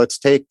alone. So let's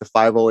take the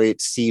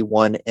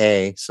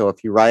 508c1a. So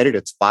if you write it,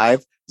 it's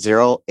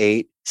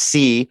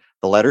 508C,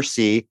 the letter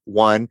C,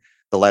 1,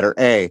 the letter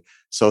A.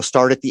 So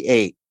start at the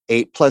 8.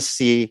 8 plus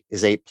C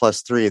is 8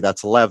 plus 3.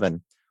 That's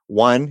 11.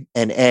 1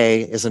 and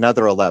A is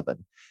another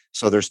 11.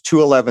 So there's two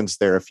 11s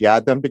there. If you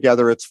add them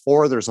together, it's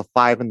 4. There's a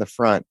 5 in the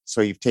front.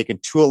 So you've taken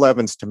two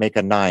 11s to make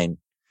a 9.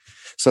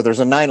 So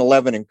there's a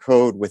 911 in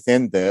code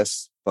within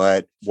this.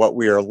 But what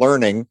we are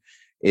learning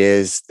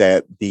is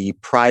that the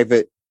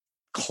private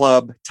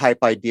club type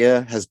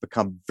idea has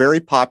become very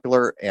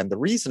popular. And the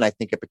reason I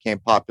think it became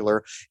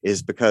popular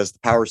is because the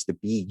powers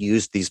that be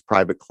used these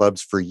private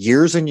clubs for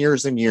years and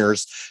years and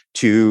years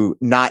to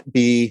not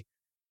be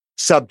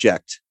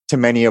subject to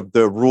many of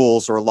the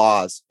rules or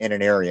laws in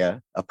an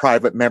area. A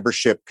private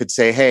membership could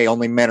say, hey,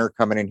 only men are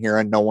coming in here,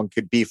 and no one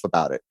could beef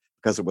about it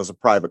because it was a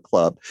private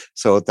club.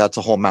 So that's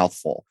a whole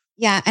mouthful.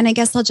 Yeah. And I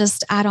guess I'll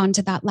just add on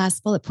to that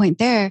last bullet point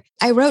there.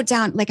 I wrote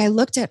down, I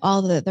looked at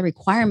all the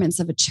requirements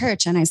of a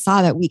church, and I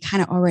saw that we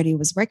kind of already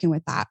was working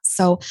with that.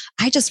 So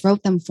I just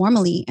wrote them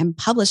formally and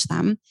published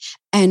them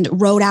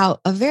and wrote out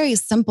a very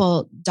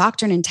simple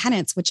doctrine and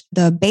tenets, which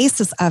the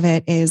basis of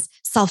it is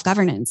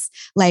self-governance.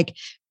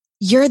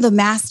 You're the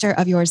master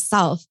of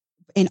yourself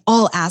in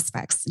all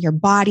aspects, your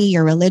body,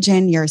 your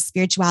religion, your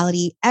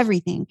spirituality,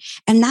 everything.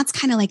 And that's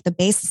kind of the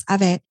basis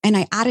of it. And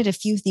I added a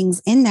few things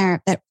in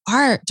there that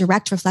are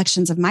direct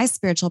reflections of my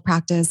spiritual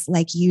practice,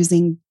 like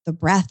using the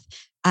breath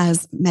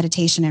as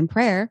meditation and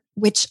prayer,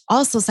 which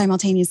also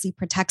simultaneously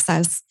protects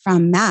us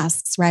from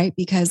masks, right?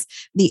 Because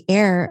the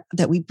air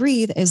that we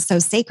breathe is so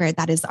sacred.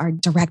 That is our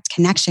direct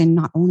connection,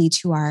 not only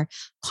to our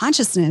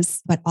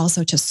consciousness, but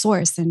also to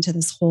source and to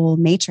this whole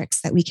matrix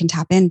that we can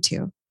tap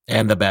into.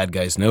 And the bad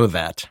guys know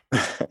that.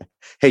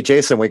 Hey,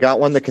 Jason, we got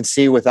one that can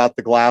see without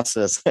the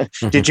glasses.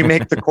 Did you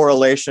make the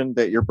correlation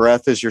that your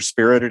breath is your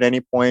spirit at any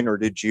point, or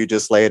did you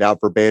just lay it out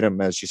verbatim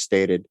as you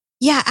stated?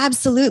 Yeah,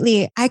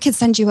 absolutely. I could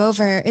send you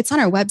over. It's on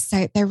our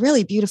website. They're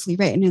really beautifully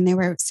written, and they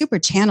were super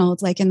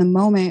channeled. In the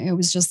moment, it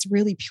was just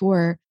really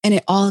pure. And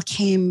it all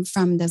came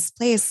from this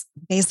place,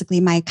 basically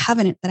my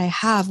covenant that I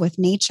have with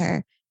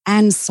nature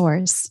and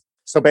source.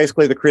 So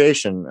basically the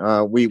creation,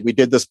 we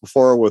did this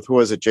before with, who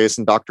was it,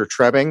 Jason, Dr.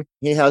 Trebing.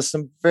 He has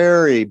some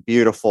very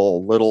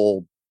beautiful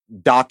little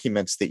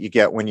documents that you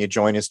get when you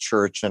join his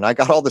church. And I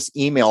got all this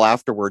email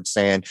afterwards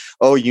saying,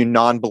 oh, you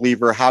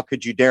non-believer, how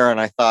could you dare?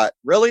 And I thought,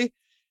 really?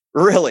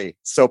 Really?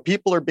 So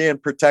people are being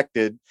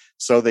protected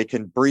so they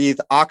can breathe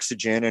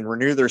oxygen and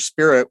renew their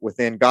spirit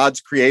within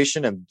God's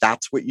creation. And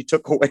that's what you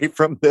took away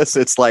from this.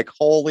 It's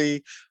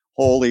holy.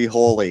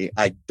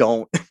 I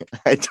don't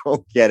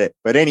get it.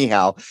 But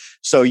anyhow,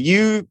 so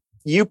you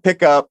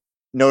pick up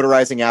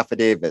notarizing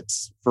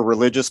affidavits for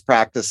religious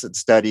practice and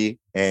study,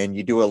 and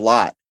you do a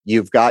lot.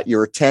 You've got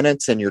your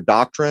tenets and your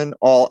doctrine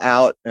all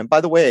out. And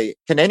by the way,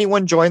 can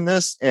anyone join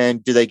this?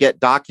 And do they get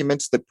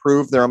documents that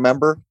prove they're a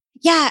member?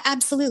 Yeah,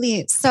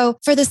 absolutely. So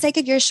for the sake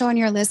of your show and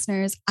your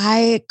listeners,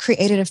 I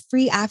created a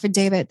free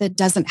affidavit that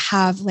doesn't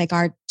have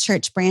our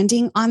church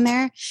branding on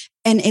there.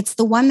 And it's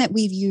the one that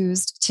we've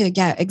used to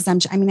get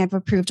exemption. I mean, I've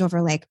approved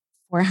over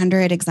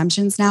 400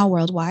 exemptions now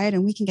worldwide,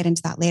 and we can get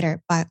into that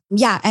later. But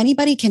yeah,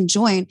 anybody can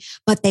join,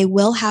 but they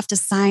will have to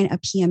sign a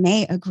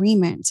PMA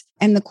agreement.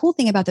 And the cool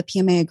thing about the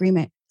PMA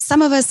agreement,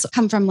 some of us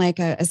come from a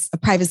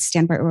privacy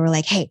standpoint where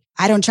we're hey,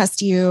 I don't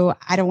trust you.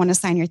 I don't want to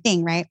sign your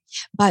thing, right?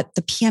 But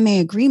the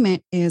PMA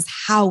agreement is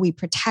how we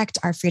protect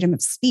our freedom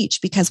of speech,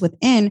 because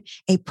within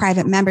a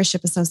private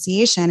membership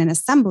association and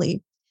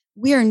assembly,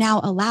 we are now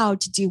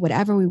allowed to do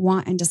whatever we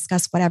want and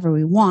discuss whatever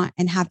we want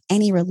and have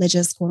any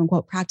religious quote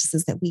unquote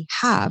practices that we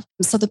have.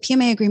 So the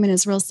PMA agreement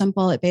is real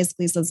simple. It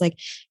basically says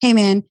hey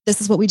man, this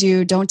is what we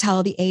do. Don't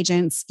tell the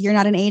agents. You're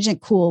not an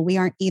agent. Cool. We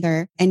aren't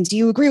either. And do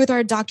you agree with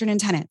our doctrine and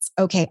tenets?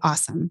 Okay,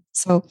 awesome.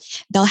 So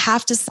they'll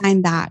have to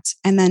sign that.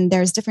 And then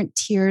there's different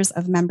tiers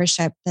of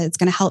membership that's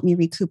going to help me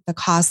recoup the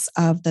costs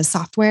of the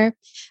software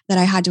that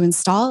I had to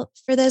install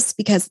for this,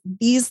 because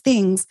these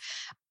things,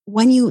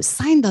 when you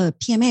sign the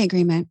PMA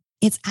agreement,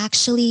 it's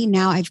actually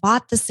now I've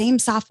bought the same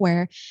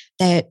software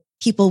that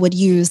people would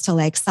use to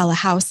like sell a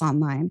house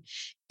online.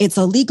 It's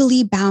a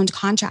legally bound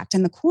contract.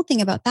 And the cool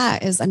thing about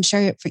that is, I'm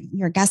sure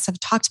your guests have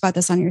talked about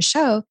this on your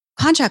show,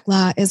 contract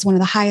law is one of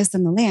the highest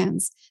in the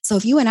lands. So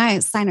if you and I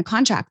sign a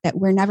contract that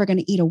we're never going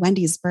to eat a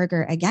Wendy's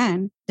burger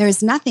again,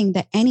 there's nothing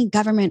that any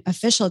government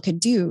official could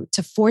do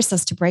to force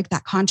us to break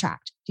that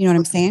contract. Do you know what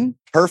I'm saying?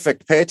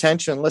 Perfect. Pay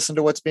attention. Listen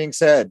to what's being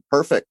said.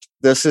 Perfect.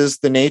 This is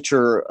the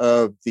nature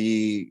of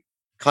the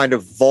kind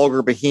of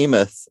vulgar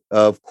behemoth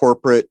of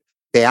corporate.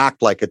 They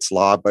act like it's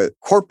law, but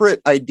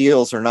corporate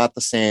ideals are not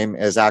the same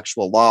as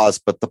actual laws.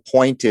 But the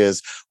point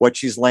is, what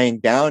she's laying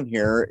down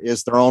here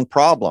is their own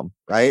problem,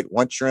 right?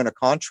 Once you're in a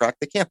contract,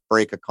 they can't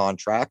break a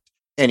contract.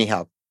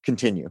 Anyhow,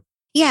 continue.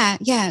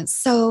 Yeah.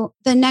 So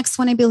the next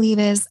one, I believe,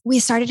 is we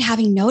started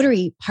having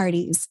notary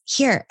parties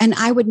here, and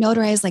I would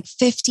notarize like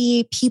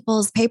 50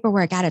 people's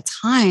paperwork at a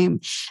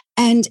time.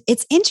 And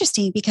it's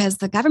interesting because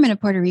the government of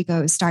Puerto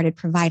Rico started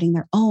providing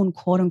their own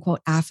quote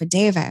unquote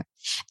affidavit.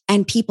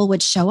 And people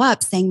would show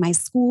up saying, my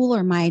school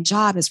or my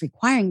job is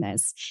requiring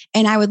this.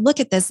 And I would look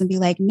at this and be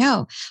like,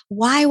 no,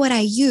 why would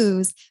I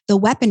use the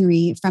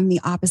weaponry from the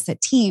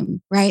opposite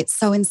team? Right.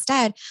 So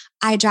instead,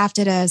 I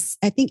drafted I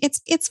think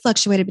it's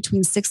fluctuated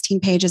between 16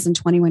 pages and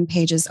 21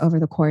 pages over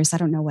the course. I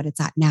don't know what it's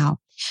at now,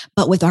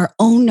 but with our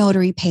own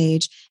notary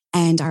page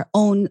and our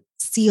own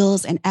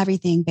seals and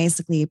everything,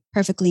 basically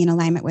perfectly in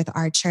alignment with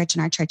our church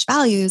and our church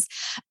values.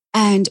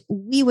 And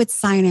we would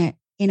sign it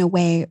in a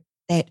way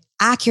that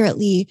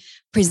accurately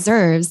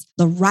preserves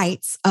the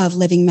rights of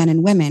living men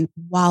and women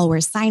while we're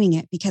signing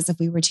it. Because if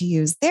we were to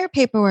use their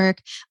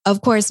paperwork,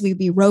 of course, we'd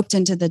be roped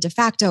into the de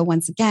facto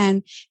once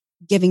again,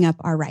 giving up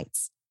our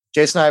rights.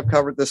 Jason and I have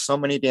covered this so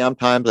many damn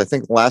times. I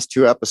think the last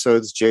 2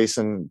 episodes,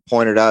 Jason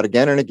pointed out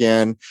again and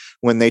again,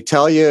 when they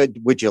tell you,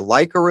 would you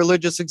like a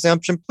religious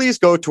exemption? Please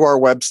go to our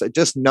website.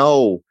 Just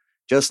know.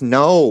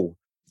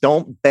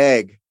 Don't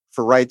beg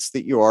for rights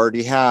that you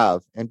already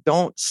have, and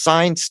don't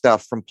sign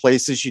stuff from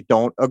places you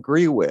don't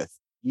agree with.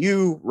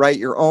 You write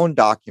your own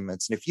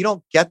documents. And if you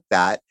don't get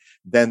that,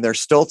 then they're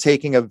still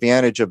taking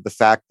advantage of the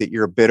fact that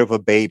you're a bit of a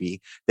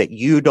baby, that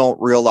you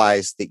don't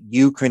realize that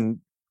you can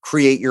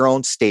create your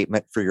own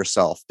statement for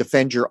yourself,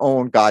 defend your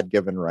own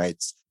God-given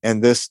rights.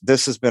 And this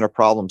has been a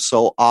problem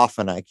so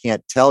often. I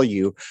can't tell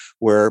you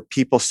where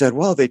people said,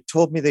 well, they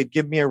told me they'd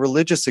give me a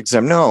religious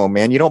exemption. No,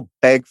 man, you don't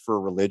beg for a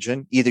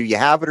religion. Either you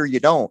have it or you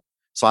don't.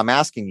 So I'm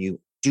asking you,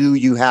 do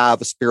you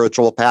have a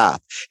spiritual path?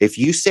 If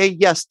you say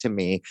yes to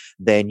me,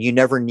 then you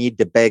never need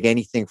to beg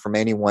anything from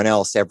anyone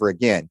else ever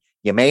again.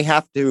 You may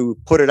have to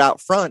put it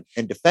out front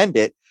and defend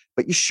it,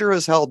 but you sure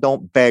as hell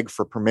don't beg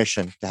for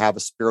permission to have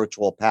a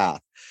spiritual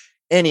path.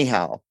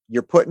 Anyhow,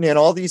 you're putting in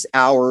all these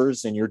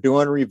hours and you're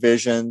doing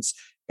revisions,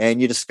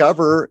 and you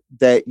discover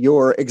that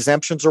your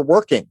exemptions are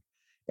working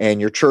and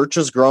your church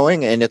is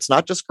growing, and it's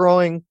not just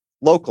growing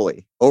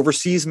locally,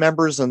 overseas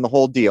members and the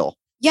whole deal.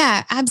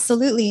 Yeah,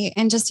 absolutely.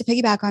 And just to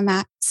piggyback on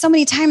that, so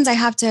many times I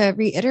have to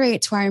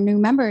reiterate to our new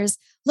members,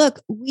 look,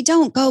 we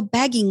don't go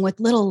begging with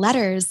little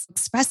letters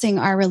expressing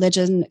our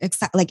religion,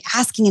 like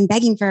asking and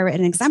begging for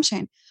an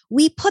exemption.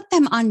 We put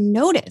them on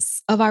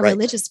notice of our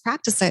religious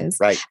practices.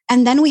 Right.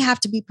 And then we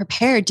have to be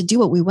prepared to do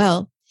what we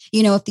will.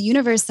 You know, if the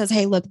universe says,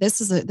 hey, look, this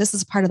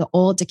is part of the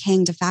old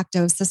decaying de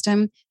facto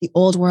system, the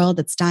old world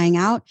that's dying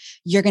out,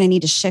 you're going to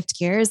need to shift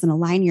gears and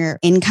align your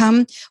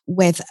income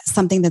with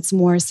something that's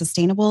more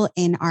sustainable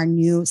in our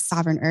new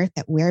sovereign earth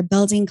that we're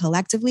building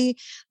collectively,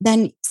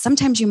 then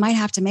sometimes you might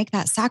have to make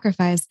that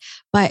sacrifice.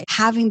 But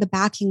having the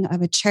backing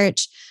of a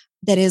church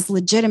that is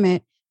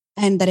legitimate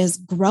and that is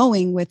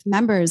growing with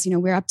members, you know,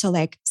 we're up to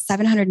like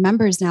 700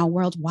 members now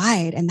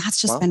worldwide, and that's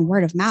just been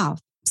word of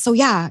mouth. So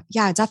yeah,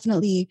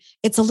 definitely.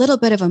 It's a little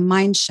bit of a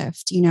mind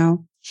shift, you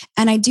know,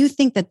 and I do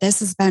think that this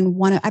has been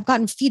I've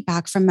gotten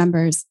feedback from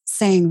members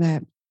saying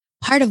that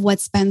part of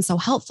what's been so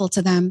helpful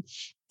to them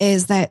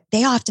is that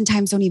they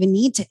oftentimes don't even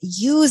need to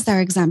use their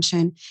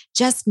exemption,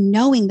 just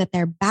knowing that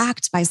they're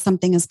backed by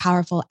something as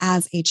powerful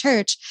as a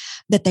church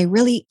that they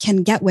really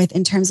can get with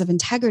in terms of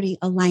integrity,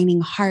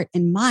 aligning heart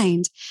and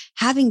mind,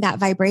 having that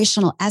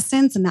vibrational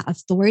essence and that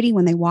authority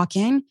when they walk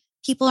in.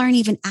 People aren't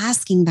even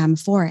asking them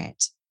for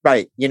it.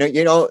 Right. You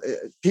know,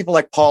 people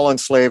like Paul and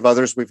Slave,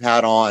 others we've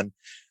had on,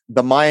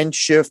 the mind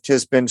shift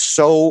has been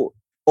so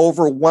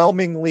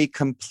overwhelmingly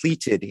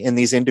completed in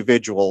these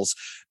individuals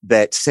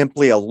that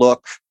simply a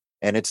look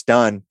and it's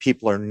done.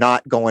 People are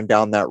not going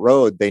down that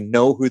road. They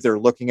know who they're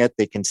looking at.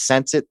 They can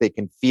sense it. They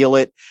can feel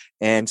it.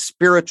 And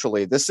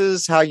spiritually, this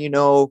is how you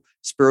know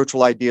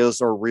spiritual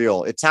ideas are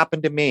real. It's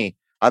happened to me.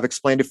 I've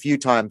explained a few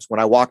times when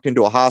I walked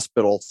into a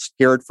hospital,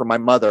 scared for my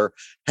mother,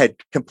 had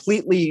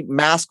completely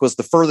mask was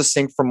the furthest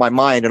thing from my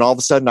mind. And all of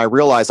a sudden I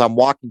realized I'm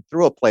walking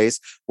through a place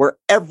where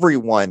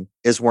everyone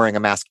is wearing a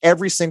mask.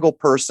 Every single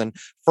person.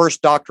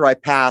 First doctor I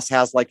pass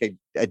has like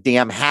a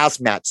damn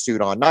hazmat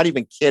suit on. Not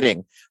even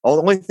kidding. The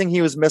only thing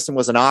he was missing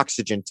was an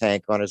oxygen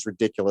tank on his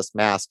ridiculous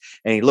mask.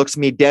 And he looks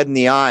me dead in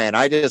the eye. And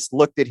I just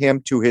looked at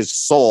him to his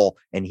soul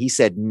and he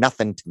said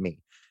nothing to me.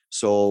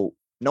 So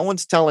no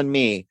one's telling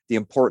me the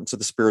importance of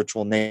the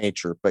spiritual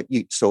nature,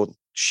 so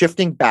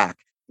shifting back,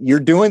 you're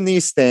doing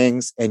these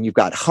things and you've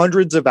got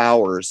hundreds of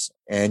hours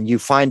and you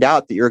find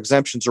out that your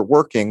exemptions are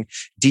working.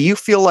 Do you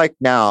feel like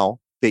now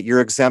that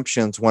your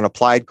exemptions, when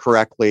applied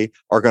correctly,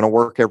 are going to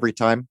work every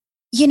time?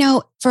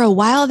 For a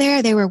while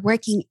there, they were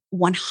working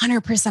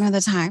 100% of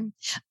the time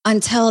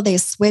until they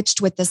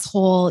switched with this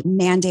whole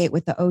mandate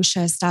with the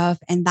OSHA stuff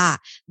and that.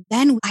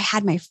 Then I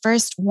had my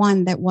first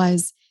one that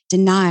was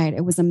denied.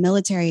 It was a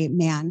military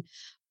man.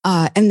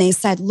 And they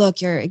said,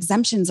 look, your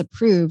exemption's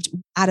approved.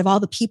 Out of all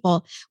the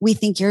people, we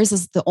think yours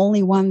is the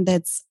only one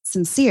that's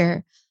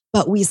sincere,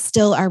 but we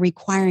still are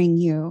requiring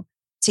you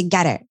to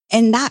get it.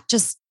 And that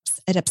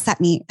it upset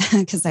me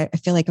because I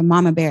feel like a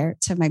mama bear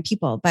to my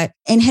people. But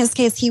in his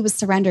case, he was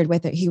surrendered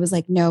with it. He was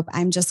like, nope,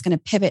 I'm just going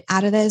to pivot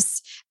out of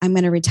this. I'm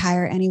going to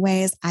retire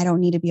anyways. I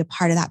don't need to be a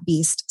part of that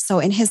beast. So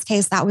in his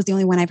case, that was the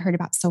only one I've heard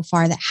about so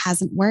far that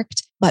hasn't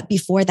worked. But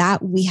before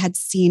that, we had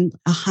seen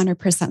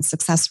 100%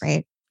 success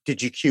rate.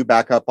 Did you cue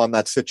back up on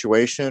that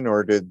situation,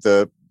 or did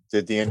the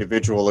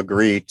individual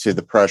agree to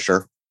the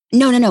pressure?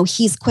 No.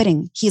 He's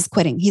quitting. He's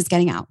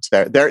getting out.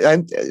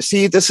 And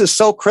see, this is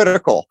so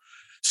critical.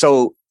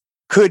 So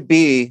could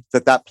be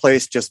that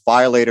place just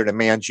violated a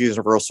man's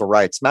universal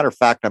rights. Matter of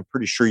fact, I'm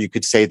pretty sure you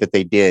could say that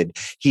they did.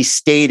 He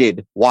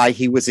stated why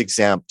he was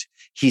exempt.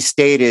 He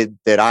stated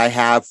that I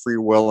have free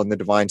will and the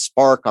divine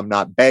spark. I'm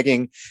not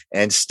begging.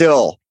 And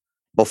still,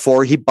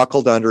 before he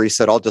buckled under, he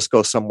said, I'll just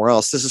go somewhere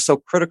else. This is so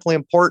critically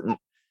important.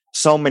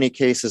 So many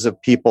cases of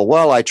people,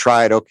 well, I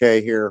tried.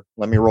 Okay, here,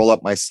 let me roll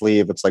up my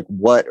sleeve. It's like,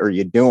 what are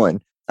you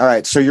doing? All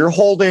right. So you're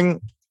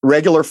holding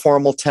regular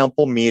formal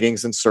temple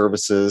meetings and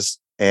services,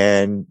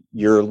 and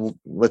you're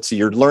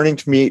learning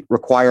to meet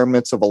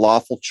requirements of a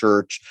lawful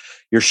church.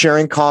 You're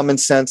sharing common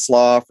sense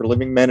law for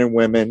living men and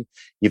women.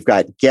 You've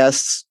got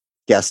guest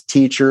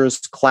teachers,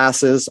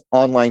 classes,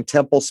 online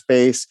temple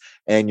space,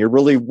 and you're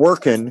really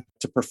working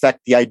to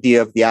perfect the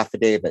idea of the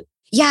affidavit.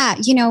 Yeah,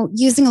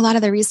 using a lot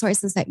of the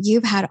resources that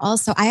you've had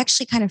also, I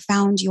actually kind of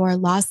found your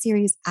law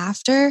series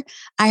after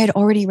I had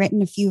already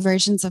written a few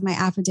versions of my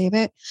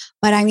affidavit.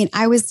 But I mean,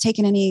 I was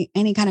taking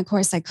any kind of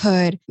course I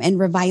could and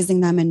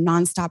revising them and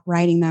nonstop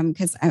writing them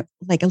because I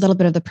like a little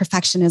bit of the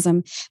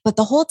perfectionism. But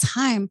the whole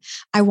time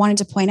I wanted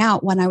to point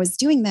out when I was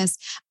doing this,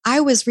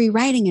 I was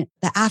rewriting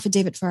the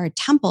affidavit for our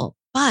temple.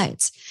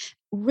 But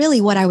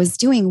really what I was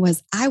doing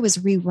was I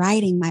was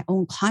rewriting my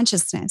own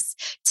consciousness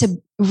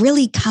to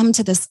really come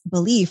to this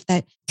belief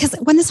that, because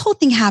when this whole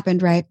thing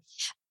happened, right,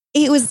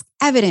 it was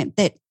evident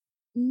that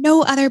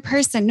no other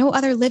person, no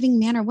other living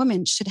man or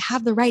woman should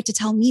have the right to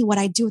tell me what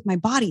I do with my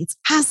body. It's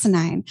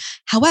asinine.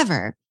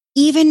 However,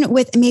 even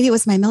with, maybe it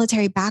was my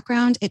military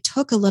background, it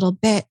took a little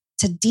bit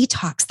to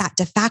detox that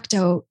de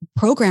facto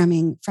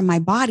programming from my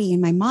body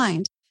and my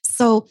mind.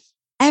 So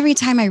every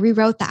time I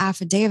rewrote the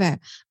affidavit,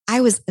 I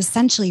was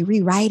essentially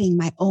rewriting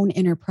my own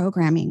inner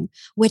programming,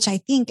 which I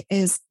think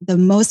is the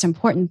most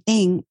important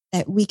thing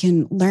that we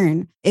can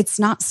learn. It's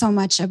not so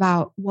much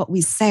about what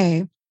we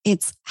say,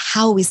 it's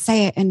how we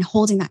say it and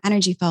holding that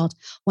energy field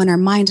when our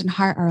mind and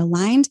heart are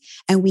aligned.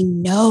 And we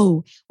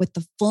know with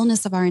the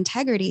fullness of our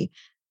integrity,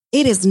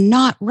 it is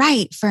not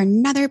right for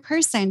another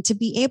person to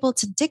be able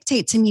to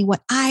dictate to me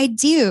what I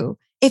do.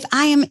 If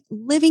I am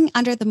living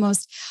under the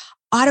most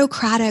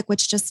autocratic,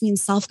 which just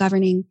means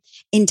self-governing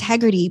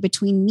integrity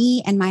between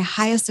me and my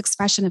highest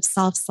expression of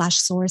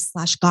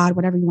self/source/God,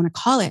 whatever you want to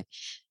call it,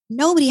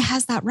 nobody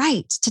has that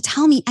right to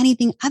tell me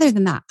anything other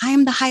than that. I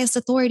am the highest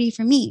authority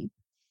for me.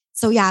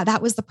 So yeah,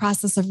 that was the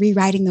process of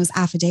rewriting those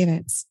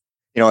affidavits.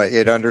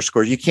 It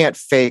underscores you can't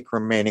fake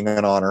remaining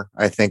in honor,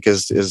 I think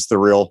is the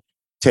real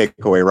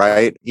takeaway,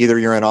 right? Either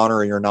you're in honor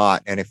or you're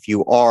not. And if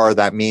you are,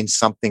 that means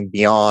something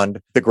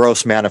beyond the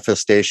gross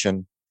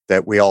manifestation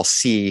that we all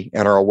see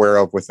and are aware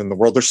of within the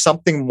world. There's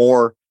something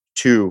more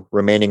to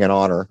remaining in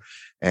honor.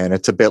 And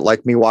it's a bit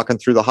like me walking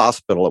through the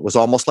hospital. It was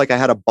almost like I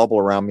had a bubble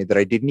around me that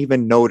I didn't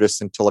even notice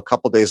until a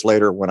couple of days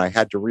later when I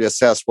had to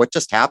reassess what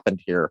just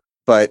happened here.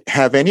 But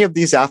have any of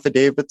these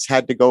affidavits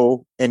had to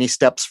go any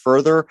steps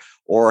further,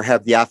 or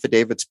have the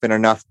affidavits been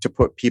enough to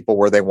put people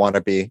where they want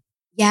to be?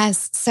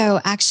 Yes. So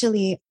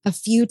actually, a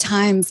few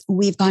times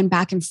we've gone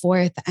back and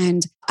forth.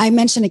 And I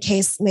mentioned a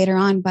case later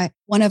on, but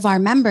one of our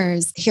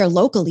members here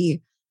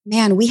locally,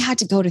 man, we had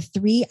to go to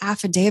 3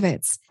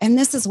 affidavits. And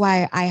this is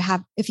why I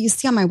have, if you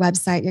see on my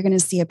website, you're going to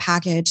see a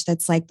package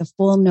that's like the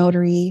full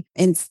notary,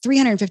 and it's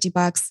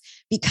 $350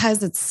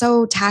 because it's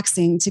so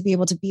taxing to be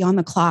able to be on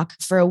the clock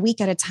for a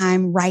week at a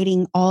time,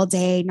 writing all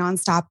day,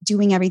 nonstop,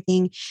 doing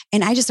everything.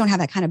 And I just don't have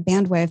that kind of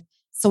bandwidth.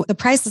 So the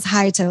price is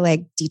high to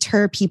like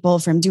deter people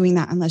from doing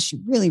that unless you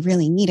really,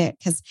 really need it,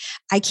 because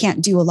I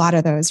can't do a lot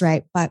of those,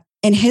 right? But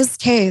in his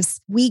case,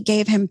 we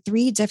gave him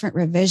 3 different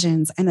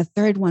revisions, and the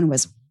third one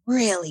was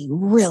really,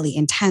 really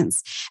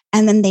intense.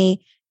 And then they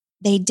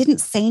didn't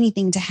say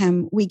anything to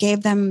him. We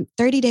gave them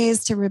 30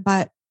 days to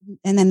rebut,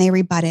 and then they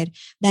rebutted.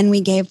 Then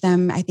we gave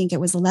them, I think it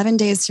was 11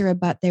 days to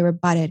rebut. They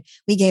rebutted.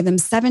 We gave them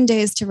 7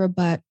 days to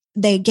rebut.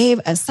 They gave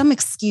us some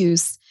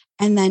excuse.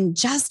 And then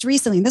just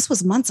recently, this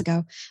was months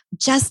ago,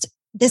 just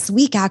this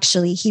week,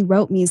 actually, he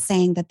wrote me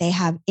saying that they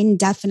have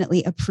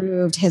indefinitely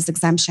approved his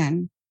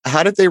exemption.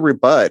 How did they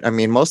rebut? I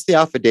mean, most of the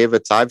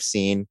affidavits I've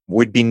seen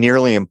would be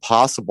nearly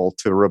impossible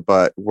to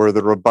rebut. Were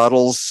the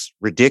rebuttals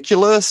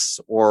ridiculous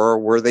or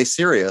were they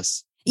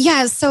serious?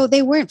 Yeah, so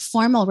they weren't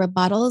formal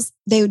rebuttals.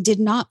 They did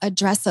not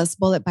address us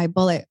bullet by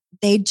bullet.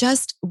 They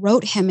just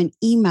wrote him an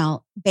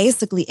email,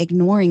 basically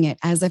ignoring it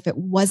as if it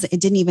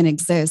didn't even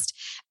exist.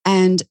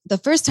 And the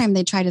first time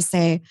they tried to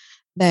say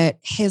that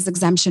his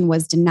exemption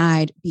was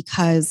denied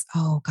because,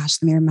 oh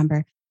gosh, let me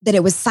remember, that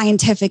it was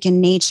scientific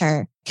in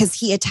nature because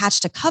he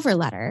attached a cover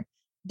letter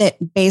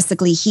that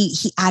basically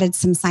he added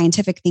some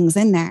scientific things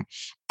in there.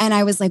 And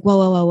I was like,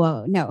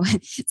 whoa, no.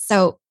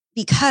 So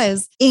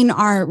because in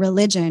our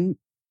religion,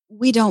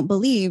 we don't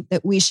believe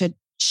that we should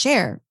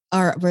share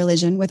our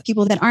religion with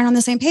people that aren't on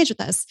the same page with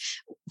us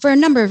for a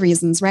number of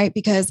reasons, right?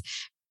 Because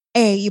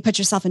A, you put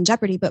yourself in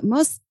jeopardy, but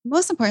most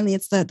importantly,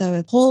 it's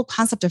the whole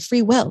concept of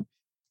free will.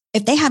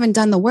 If they haven't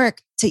done the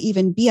work to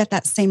even be at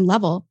that same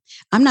level,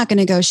 I'm not going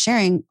to go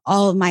sharing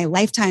all of my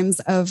lifetimes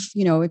of,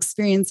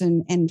 experience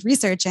and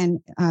research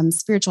and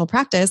spiritual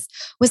practice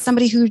with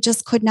somebody who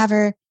just could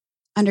never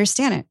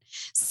understand it.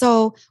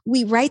 So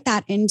we write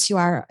that into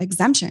our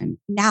exemption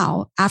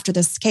now after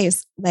this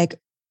case,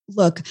 like,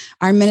 look,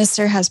 our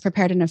minister has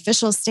prepared an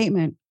official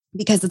statement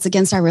because it's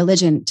against our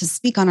religion to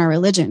speak on our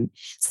religion.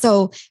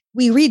 So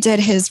we redid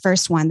his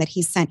first one that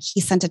he sent.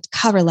 He sent a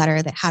cover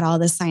letter that had all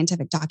this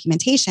scientific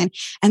documentation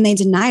and they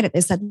denied it.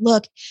 They said,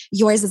 look,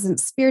 yours isn't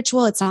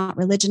spiritual. It's not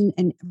religion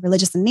and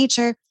religious in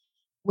nature.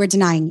 We're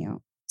denying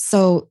you.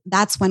 So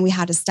that's when we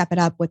had to step it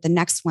up with the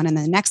next one and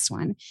the next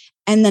one.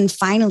 And then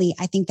finally,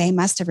 I think they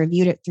must have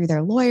reviewed it through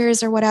their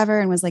lawyers or whatever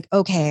and was like,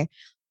 okay,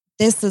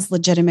 this is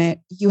legitimate.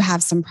 You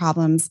have some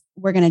problems.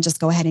 We're going to just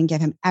go ahead and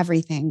give him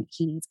everything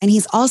he needs. And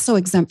he's also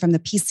exempt from the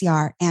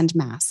PCR and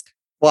mask.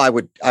 Well,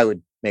 I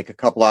would make a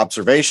couple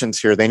observations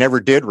here. They never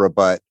did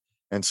rebut.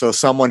 And so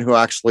someone who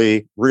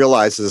actually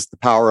realizes the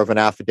power of an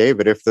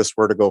affidavit, if this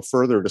were to go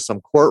further to some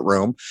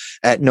courtroom,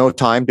 at no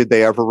time did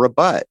they ever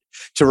rebut.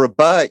 To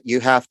rebut, you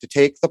have to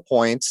take the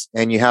points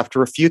and you have to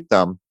refute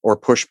them or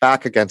push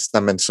back against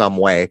them in some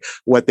way.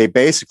 What they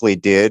basically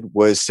did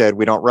was said,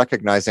 we don't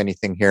recognize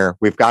anything here.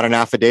 We've got an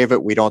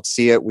affidavit. We don't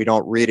see it. We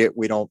don't read it.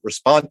 We don't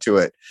respond to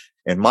it.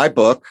 In my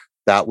book,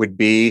 that would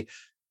be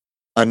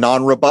a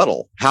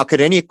non-rebuttal. How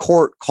could any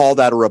court call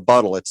that a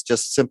rebuttal? It's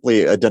just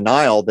simply a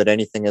denial that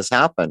anything has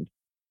happened,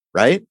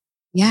 right?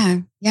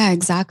 Yeah,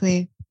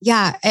 exactly.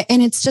 Yeah.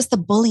 And it's just the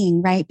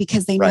bullying, right?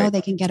 Because they know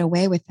they can get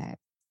away with it.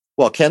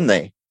 Well, can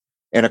they?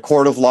 In a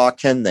court of law,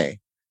 can they?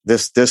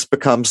 This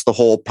becomes the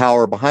whole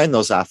power behind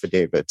those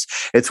affidavits.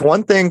 It's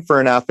one thing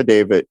for an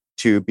affidavit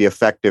to be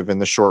effective in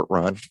the short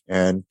run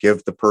and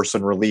give the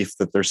person relief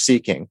that they're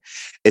seeking.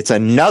 It's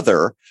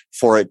another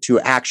for it to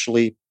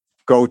actually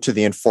go to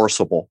the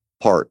enforceable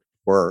part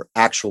where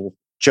actual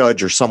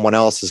judge or someone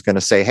else is going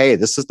to say, hey,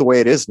 this is the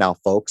way it is now,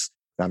 folks.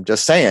 I'm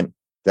just saying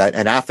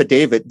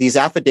that these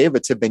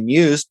affidavits have been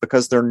used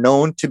because they're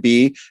known to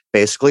be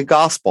basically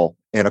gospel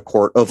in a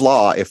court of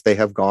law if they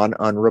have gone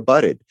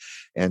unrebutted.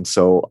 And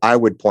so I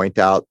would point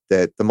out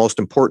that the most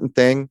important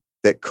thing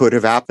that could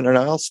have happened, and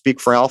I'll speak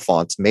for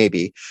Alphonse,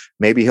 maybe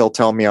he'll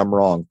tell me I'm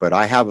wrong, but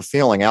I have a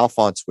feeling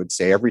Alphonse would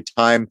say every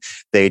time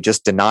they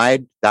just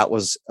denied, that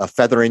was a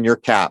feather in your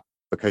cap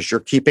because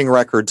you're keeping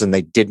records and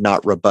they did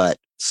not rebut.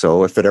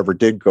 So if it ever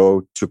did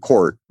go to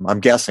court, I'm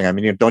guessing,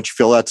 don't you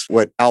feel that's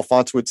what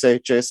Alphonse would say,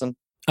 Jason?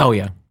 Oh,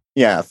 yeah.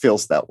 Yeah, it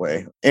feels that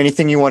way.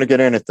 Anything you want to get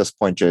in at this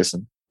point,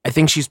 Jason? I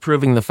think she's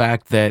proving the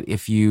fact that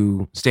if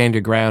you stand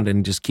your ground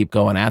and just keep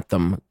going at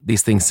them,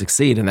 these things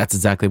succeed. And that's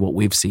exactly what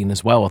we've seen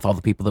as well with all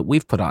the people that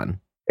we've put on.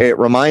 It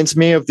reminds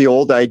me of the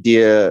old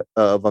idea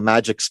of a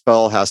magic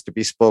spell has to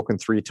be spoken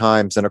 3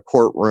 times. In a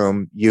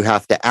courtroom, you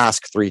have to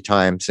ask 3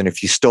 times. And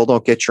if you still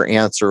don't get your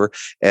answer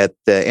at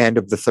the end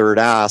of the 3rd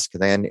ask,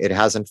 then it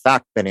has in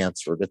fact been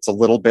answered. It's a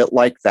little bit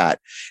like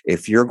that.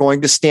 If you're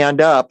going to stand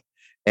up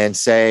and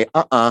say,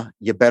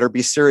 you better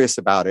be serious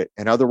about it.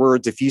 In other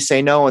words, if you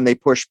say no and they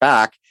push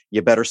back,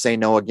 you better say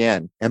no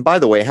again. And by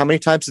the way, how many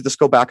times did this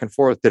go back and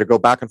forth? Did it go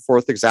back and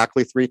forth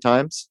exactly 3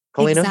 times,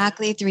 Kalina?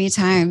 Exactly 3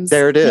 times.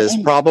 There it is.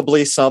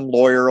 Probably some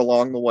lawyer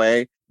along the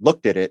way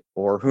looked at it,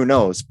 or who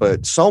knows.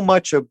 But so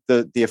much of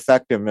the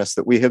effectiveness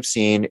that we have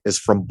seen is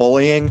from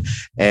bullying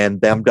and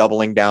them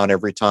doubling down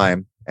every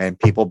time and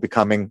people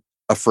becoming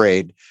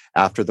afraid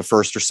after the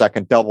first or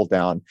second double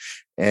down.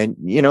 And,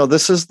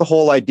 this is the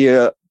whole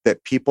idea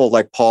that people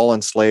like Paul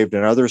Enslaved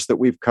and others that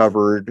we've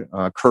covered,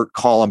 Kurt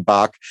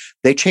Kallenbach,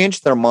 they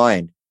changed their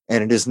mind.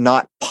 And it is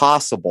not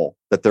possible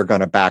that they're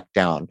going to back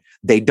down.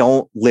 They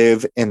don't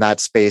live in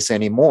that space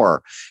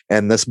anymore.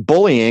 And this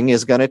bullying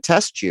is going to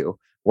test you.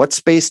 What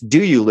space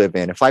do you live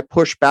in? If I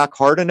push back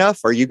hard enough,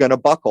 are you going to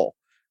buckle?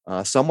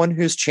 Someone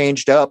who's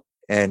changed up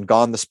and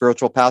gone the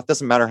spiritual path,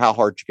 doesn't matter how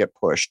hard you get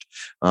pushed,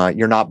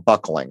 you're not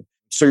buckling.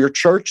 So your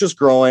church is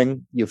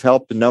growing. You've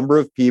helped a number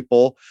of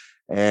people.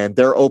 And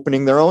they're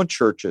opening their own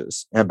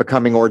churches and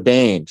becoming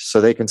ordained so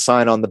they can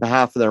sign on the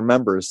behalf of their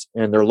members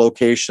in their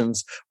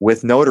locations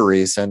with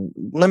notaries. And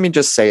let me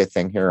just say a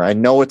thing here. I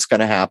know it's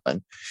going to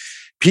happen.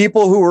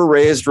 People who were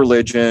raised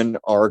religion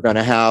are going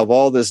to have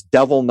all this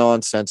devil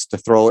nonsense to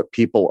throw at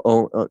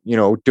people,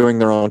 doing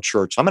their own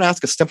church. I'm going to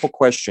ask a simple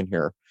question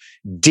here.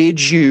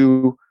 Did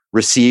you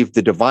receive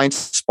the divine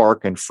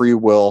spark and free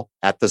will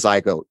at the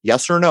zygote?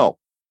 Yes or no?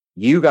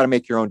 You got to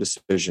make your own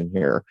decision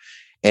here.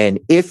 And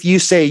if you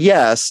say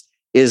yes,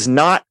 is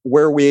not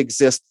where we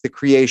exist the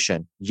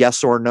creation?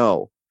 Yes or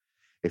no?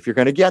 If you're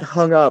going to get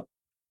hung up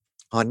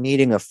on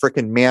needing a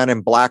freaking man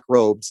in black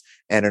robes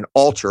and an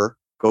altar,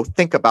 go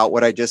think about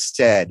what I just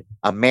said.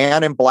 A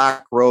man in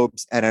black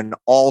robes and an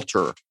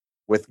altar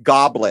with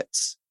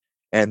goblets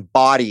and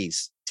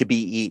bodies to be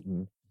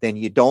eaten, then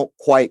you don't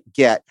quite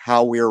get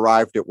how we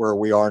arrived at where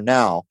we are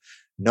now.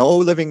 No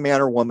living man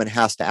or woman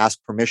has to ask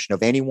permission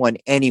of anyone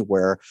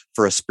anywhere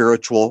for a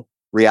spiritual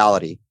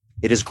reality.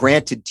 It is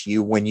granted to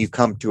you when you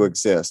come to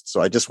exist.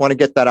 So I just want to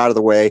get that out of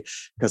the way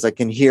because I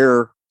can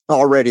hear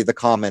already the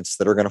comments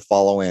that are going to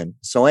follow in.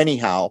 So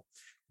anyhow,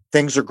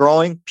 things are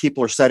growing.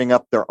 People are setting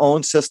up their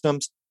own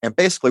systems. And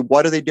basically,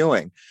 what are they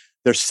doing?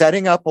 They're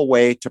setting up a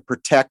way to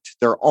protect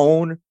their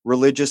own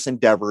religious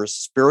endeavors,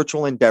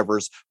 spiritual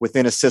endeavors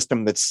within a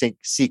system that's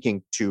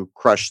seeking to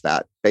crush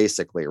that,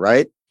 basically,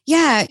 right?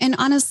 Yeah. And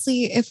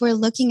honestly, if we're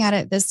looking at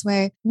it this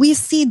way, we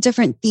see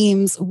different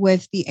themes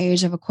with the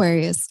age of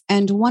Aquarius.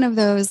 And one of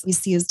those we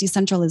see is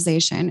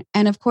decentralization.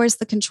 And of course,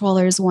 the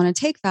controllers want to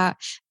take that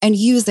and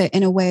use it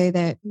in a way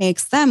that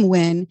makes them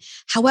win.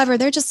 However,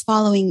 they're just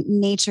following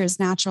nature's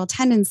natural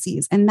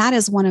tendencies. And that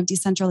is one of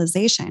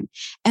decentralization.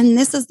 And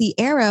this is the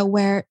era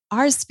where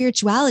our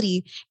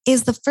spirituality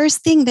is the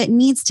first thing that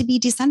needs to be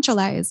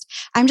decentralized.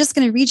 I'm just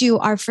going to read you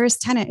our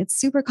first tenet. It's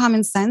super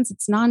common sense.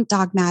 It's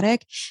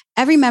non-dogmatic.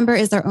 Every member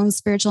is their own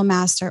spiritual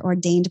master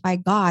ordained by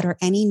God, or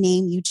any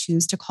name you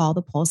choose to call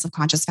the pulse of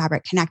conscious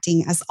fabric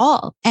connecting us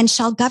all, and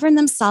shall govern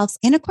themselves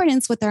in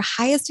accordance with their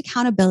highest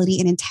accountability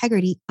and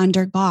integrity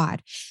under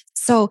God.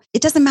 So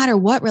it doesn't matter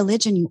what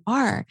religion you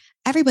are,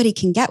 everybody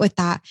can get with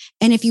that.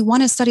 And if you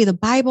want to study the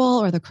Bible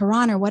or the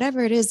Quran or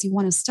whatever it is you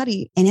want to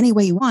study in any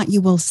way you want,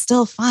 you will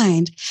still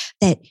find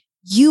that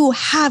you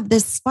have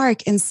this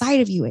spark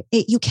inside of you.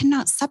 You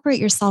cannot separate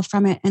yourself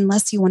from it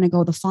unless you want to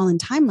go the fallen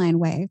timeline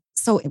way.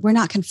 So we're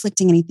not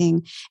conflicting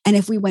anything. And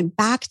if we went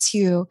back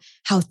to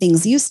how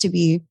things used to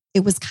be,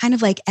 it was kind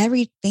of like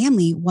every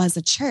family was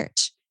a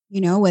church,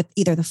 with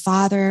either the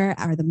father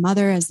or the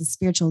mother as the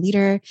spiritual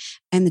leader,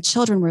 and the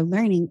children were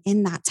learning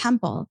in that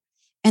temple.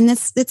 And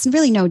it's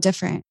really no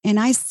different. And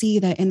I see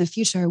that in the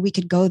future, we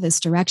could go this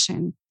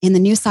direction. In the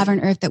new sovereign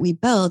earth that we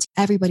build,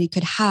 everybody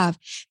could have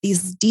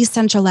these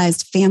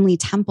decentralized family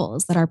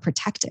temples that are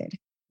protected.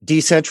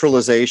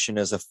 Decentralization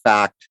is a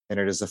fact, and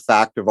it is a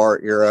fact of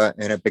our era.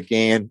 And it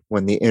began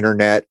when the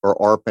internet or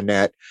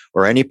ARPANET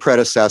or any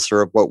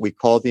predecessor of what we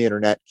call the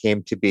internet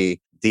came to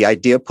be. The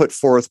idea put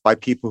forth by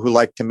people who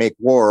like to make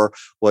war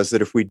was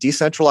that if we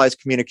decentralize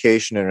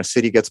communication and a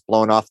city gets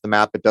blown off the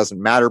map, it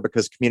doesn't matter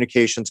because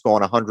communications go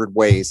in 100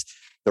 ways.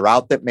 The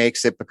route that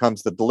makes it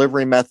becomes the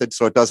delivery method,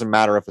 so it doesn't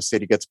matter if a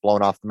city gets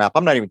blown off the map.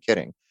 I'm not even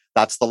kidding.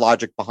 That's the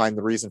logic behind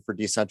the reason for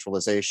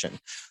decentralization.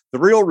 The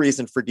real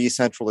reason for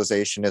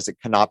decentralization is it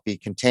cannot be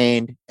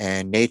contained,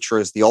 and nature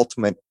is the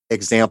ultimate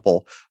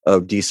example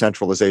of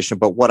decentralization.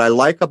 But what I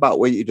like about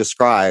what you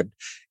described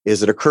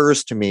is it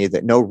occurs to me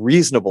that no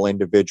reasonable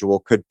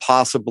individual could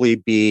possibly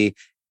be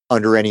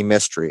under any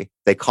mystery.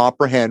 They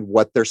comprehend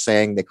what they're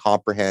saying. They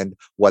comprehend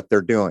what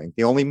they're doing.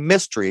 The only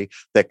mystery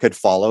that could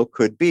follow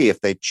could be if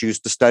they choose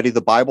to study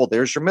the Bible,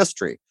 there's your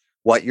mystery.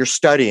 What you're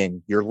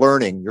studying, you're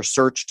learning, your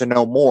search to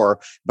know more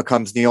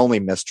becomes the only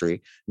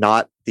mystery,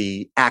 not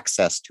the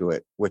access to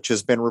it, which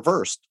has been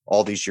reversed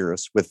all these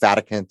years with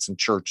Vaticans and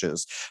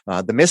churches.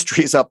 The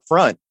mystery is up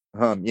front.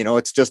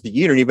 It's just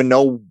you don't even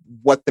know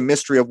what the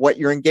mystery of what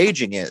you're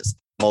engaging is.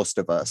 Most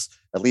of us,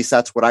 at least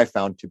that's what I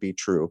found to be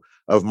true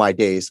of my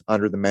days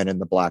under the men in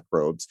the black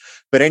robes.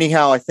 But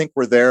anyhow, I think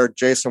we're there.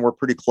 Jason, we're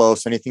pretty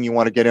close. Anything you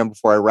want to get in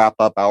before I wrap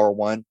up hour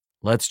one?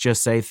 Let's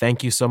just say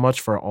thank you so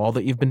much for all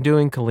that you've been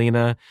doing,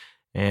 Kalina.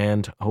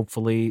 And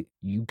hopefully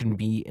you can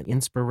be an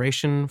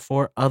inspiration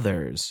for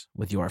others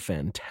with your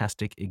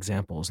fantastic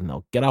examples, and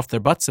they'll get off their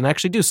butts and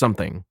actually do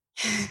something.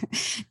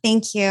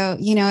 Thank you.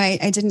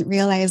 I didn't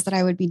realize that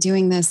I would be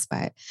doing this,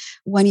 but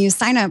when you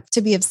sign up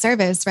to be of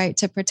service, right,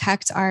 to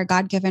protect our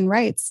God-given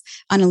rights,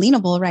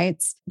 unalienable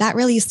rights, that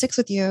really sticks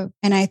with you.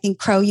 And I think,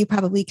 Crow, you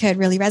probably could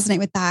really resonate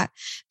with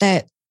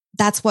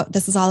that's what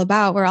this is all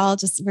about.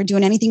 We're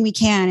doing anything we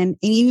can. And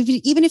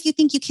even if you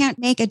think you can't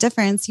make a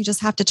difference, you just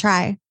have to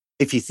try.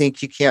 If you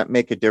think you can't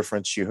make a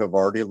difference, you have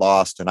already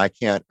lost. And I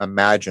can't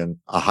imagine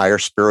a higher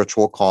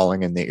spiritual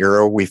calling in the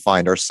era we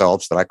find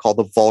ourselves, that I call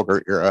the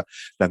vulgar era,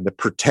 than to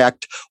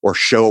protect or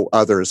show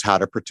others how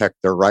to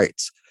protect their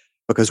rights.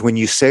 Because when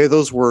you say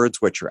those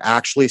words, what you're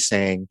actually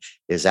saying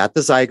is at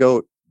the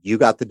zygote, you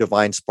got the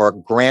divine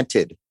spark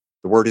granted.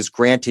 The word is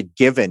granted,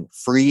 given,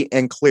 free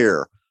and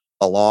clear,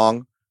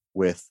 along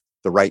with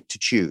the right to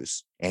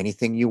choose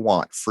anything you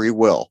want, free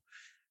will.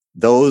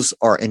 Those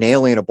are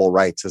inalienable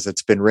rights, as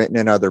it's been written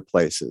in other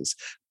places.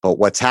 But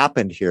what's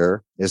happened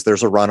here is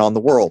there's a run on the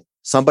world.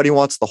 Somebody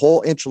wants the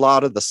whole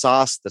enchilada, the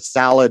sauce, the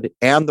salad,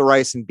 and the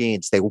rice and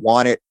beans. They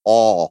want it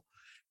all.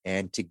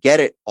 And to get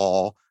it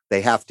all,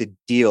 they have to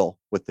deal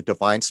with the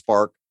divine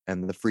spark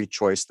and the free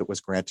choice that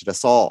was granted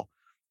us all.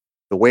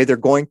 The way they're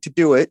going to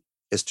do it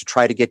is to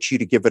try to get you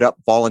to give it up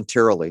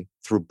voluntarily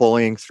through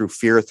bullying, through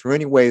fear, through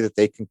any way that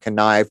they can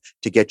connive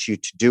to get you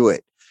to do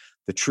it.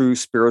 The true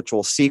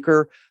spiritual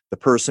seeker, the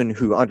person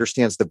who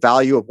understands the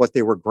value of what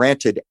they were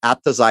granted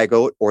at the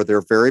zygote or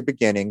their very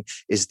beginning,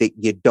 is that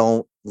you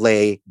don't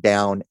lay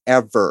down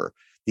ever.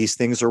 These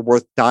things are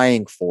worth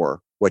dying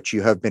for, what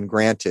you have been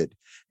granted.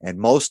 And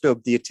most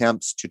of the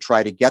attempts to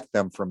try to get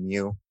them from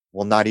you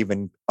will not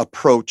even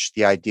approach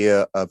the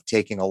idea of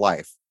taking a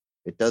life.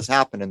 It does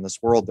happen in this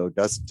world, though,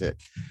 doesn't it?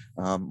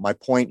 My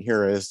point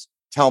here is,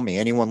 tell me,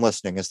 anyone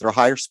listening, is there a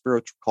higher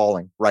spiritual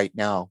calling right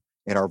now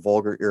in our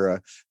vulgar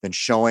era than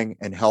showing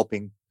and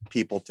helping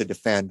people to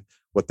defend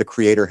what the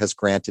Creator has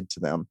granted to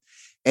them?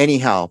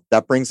 Anyhow,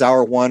 that brings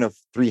hour one of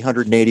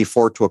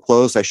 384 to a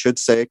close. I should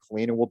say,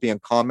 Kalina will be in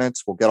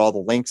comments. We'll get all the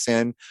links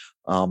in.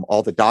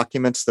 All the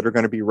documents that are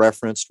going to be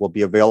referenced will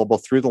be available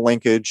through the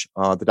linkage.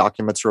 The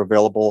documents are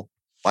available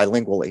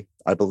bilingually,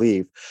 I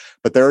believe.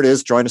 But there it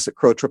is. Join us at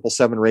Crow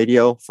 777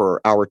 Radio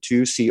for hour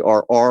two,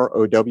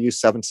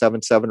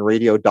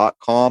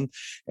 CRROW777radio.com.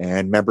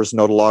 And members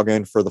know to log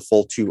in for the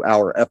full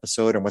 2-hour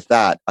episode. And with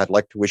that, I'd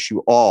like to wish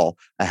you all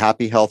a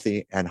happy,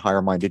 healthy, and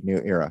higher-minded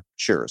new era.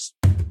 Cheers.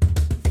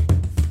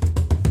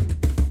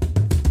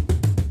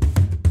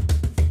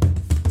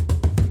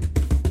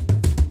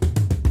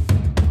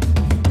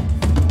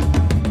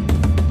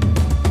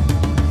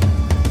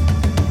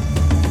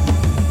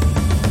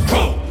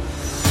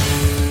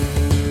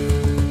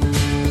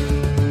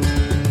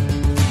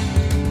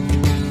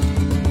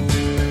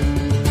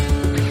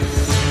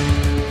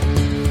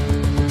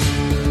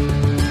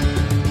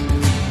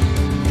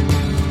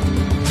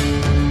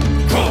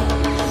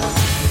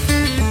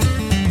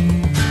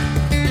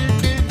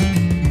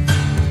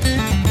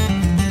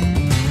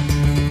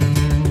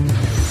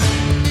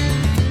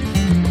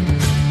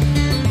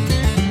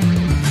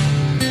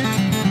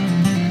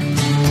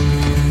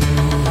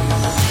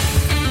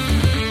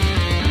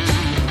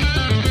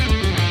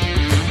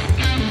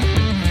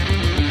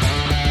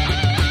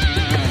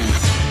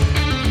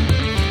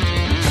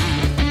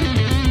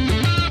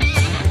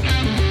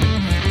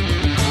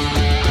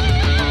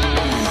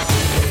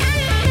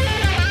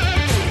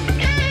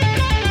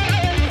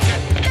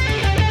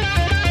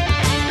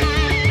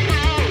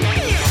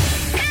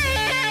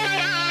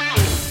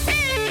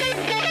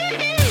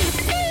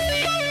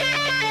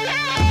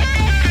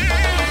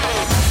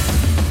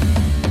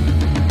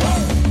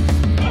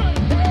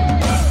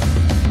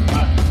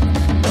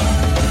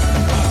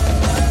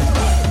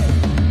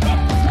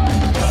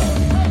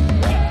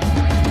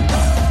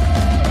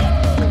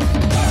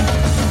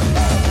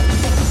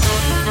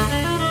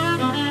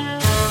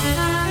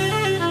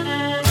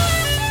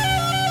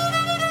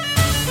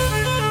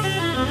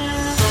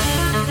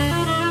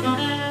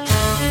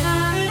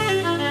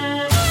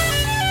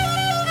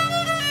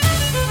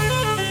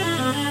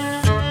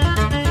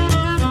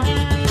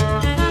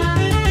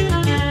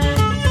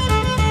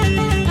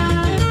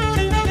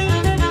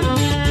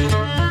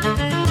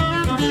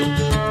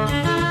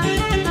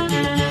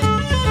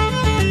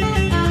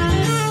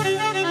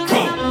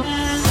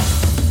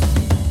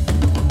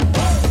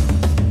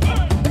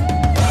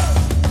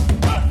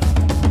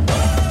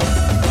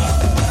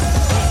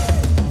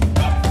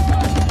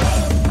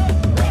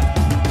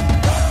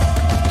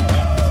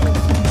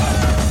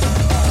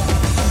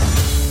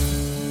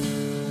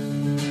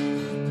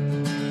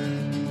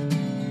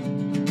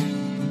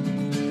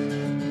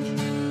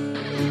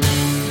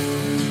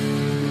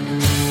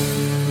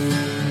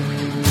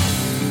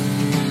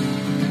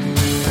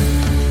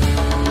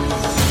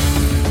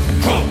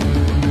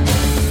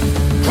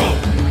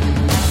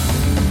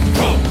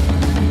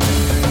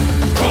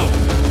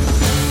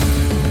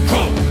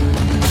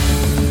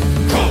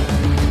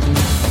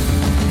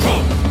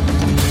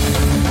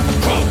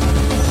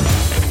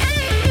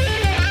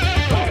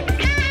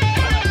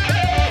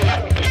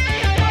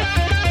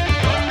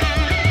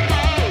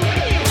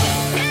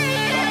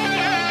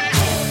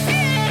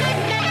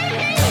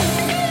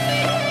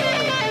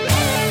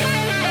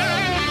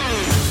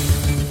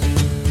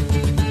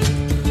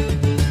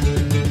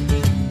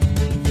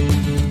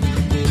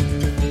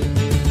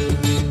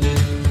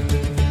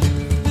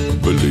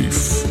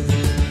 Belief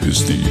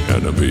is the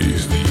enemy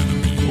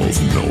of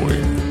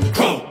knowing.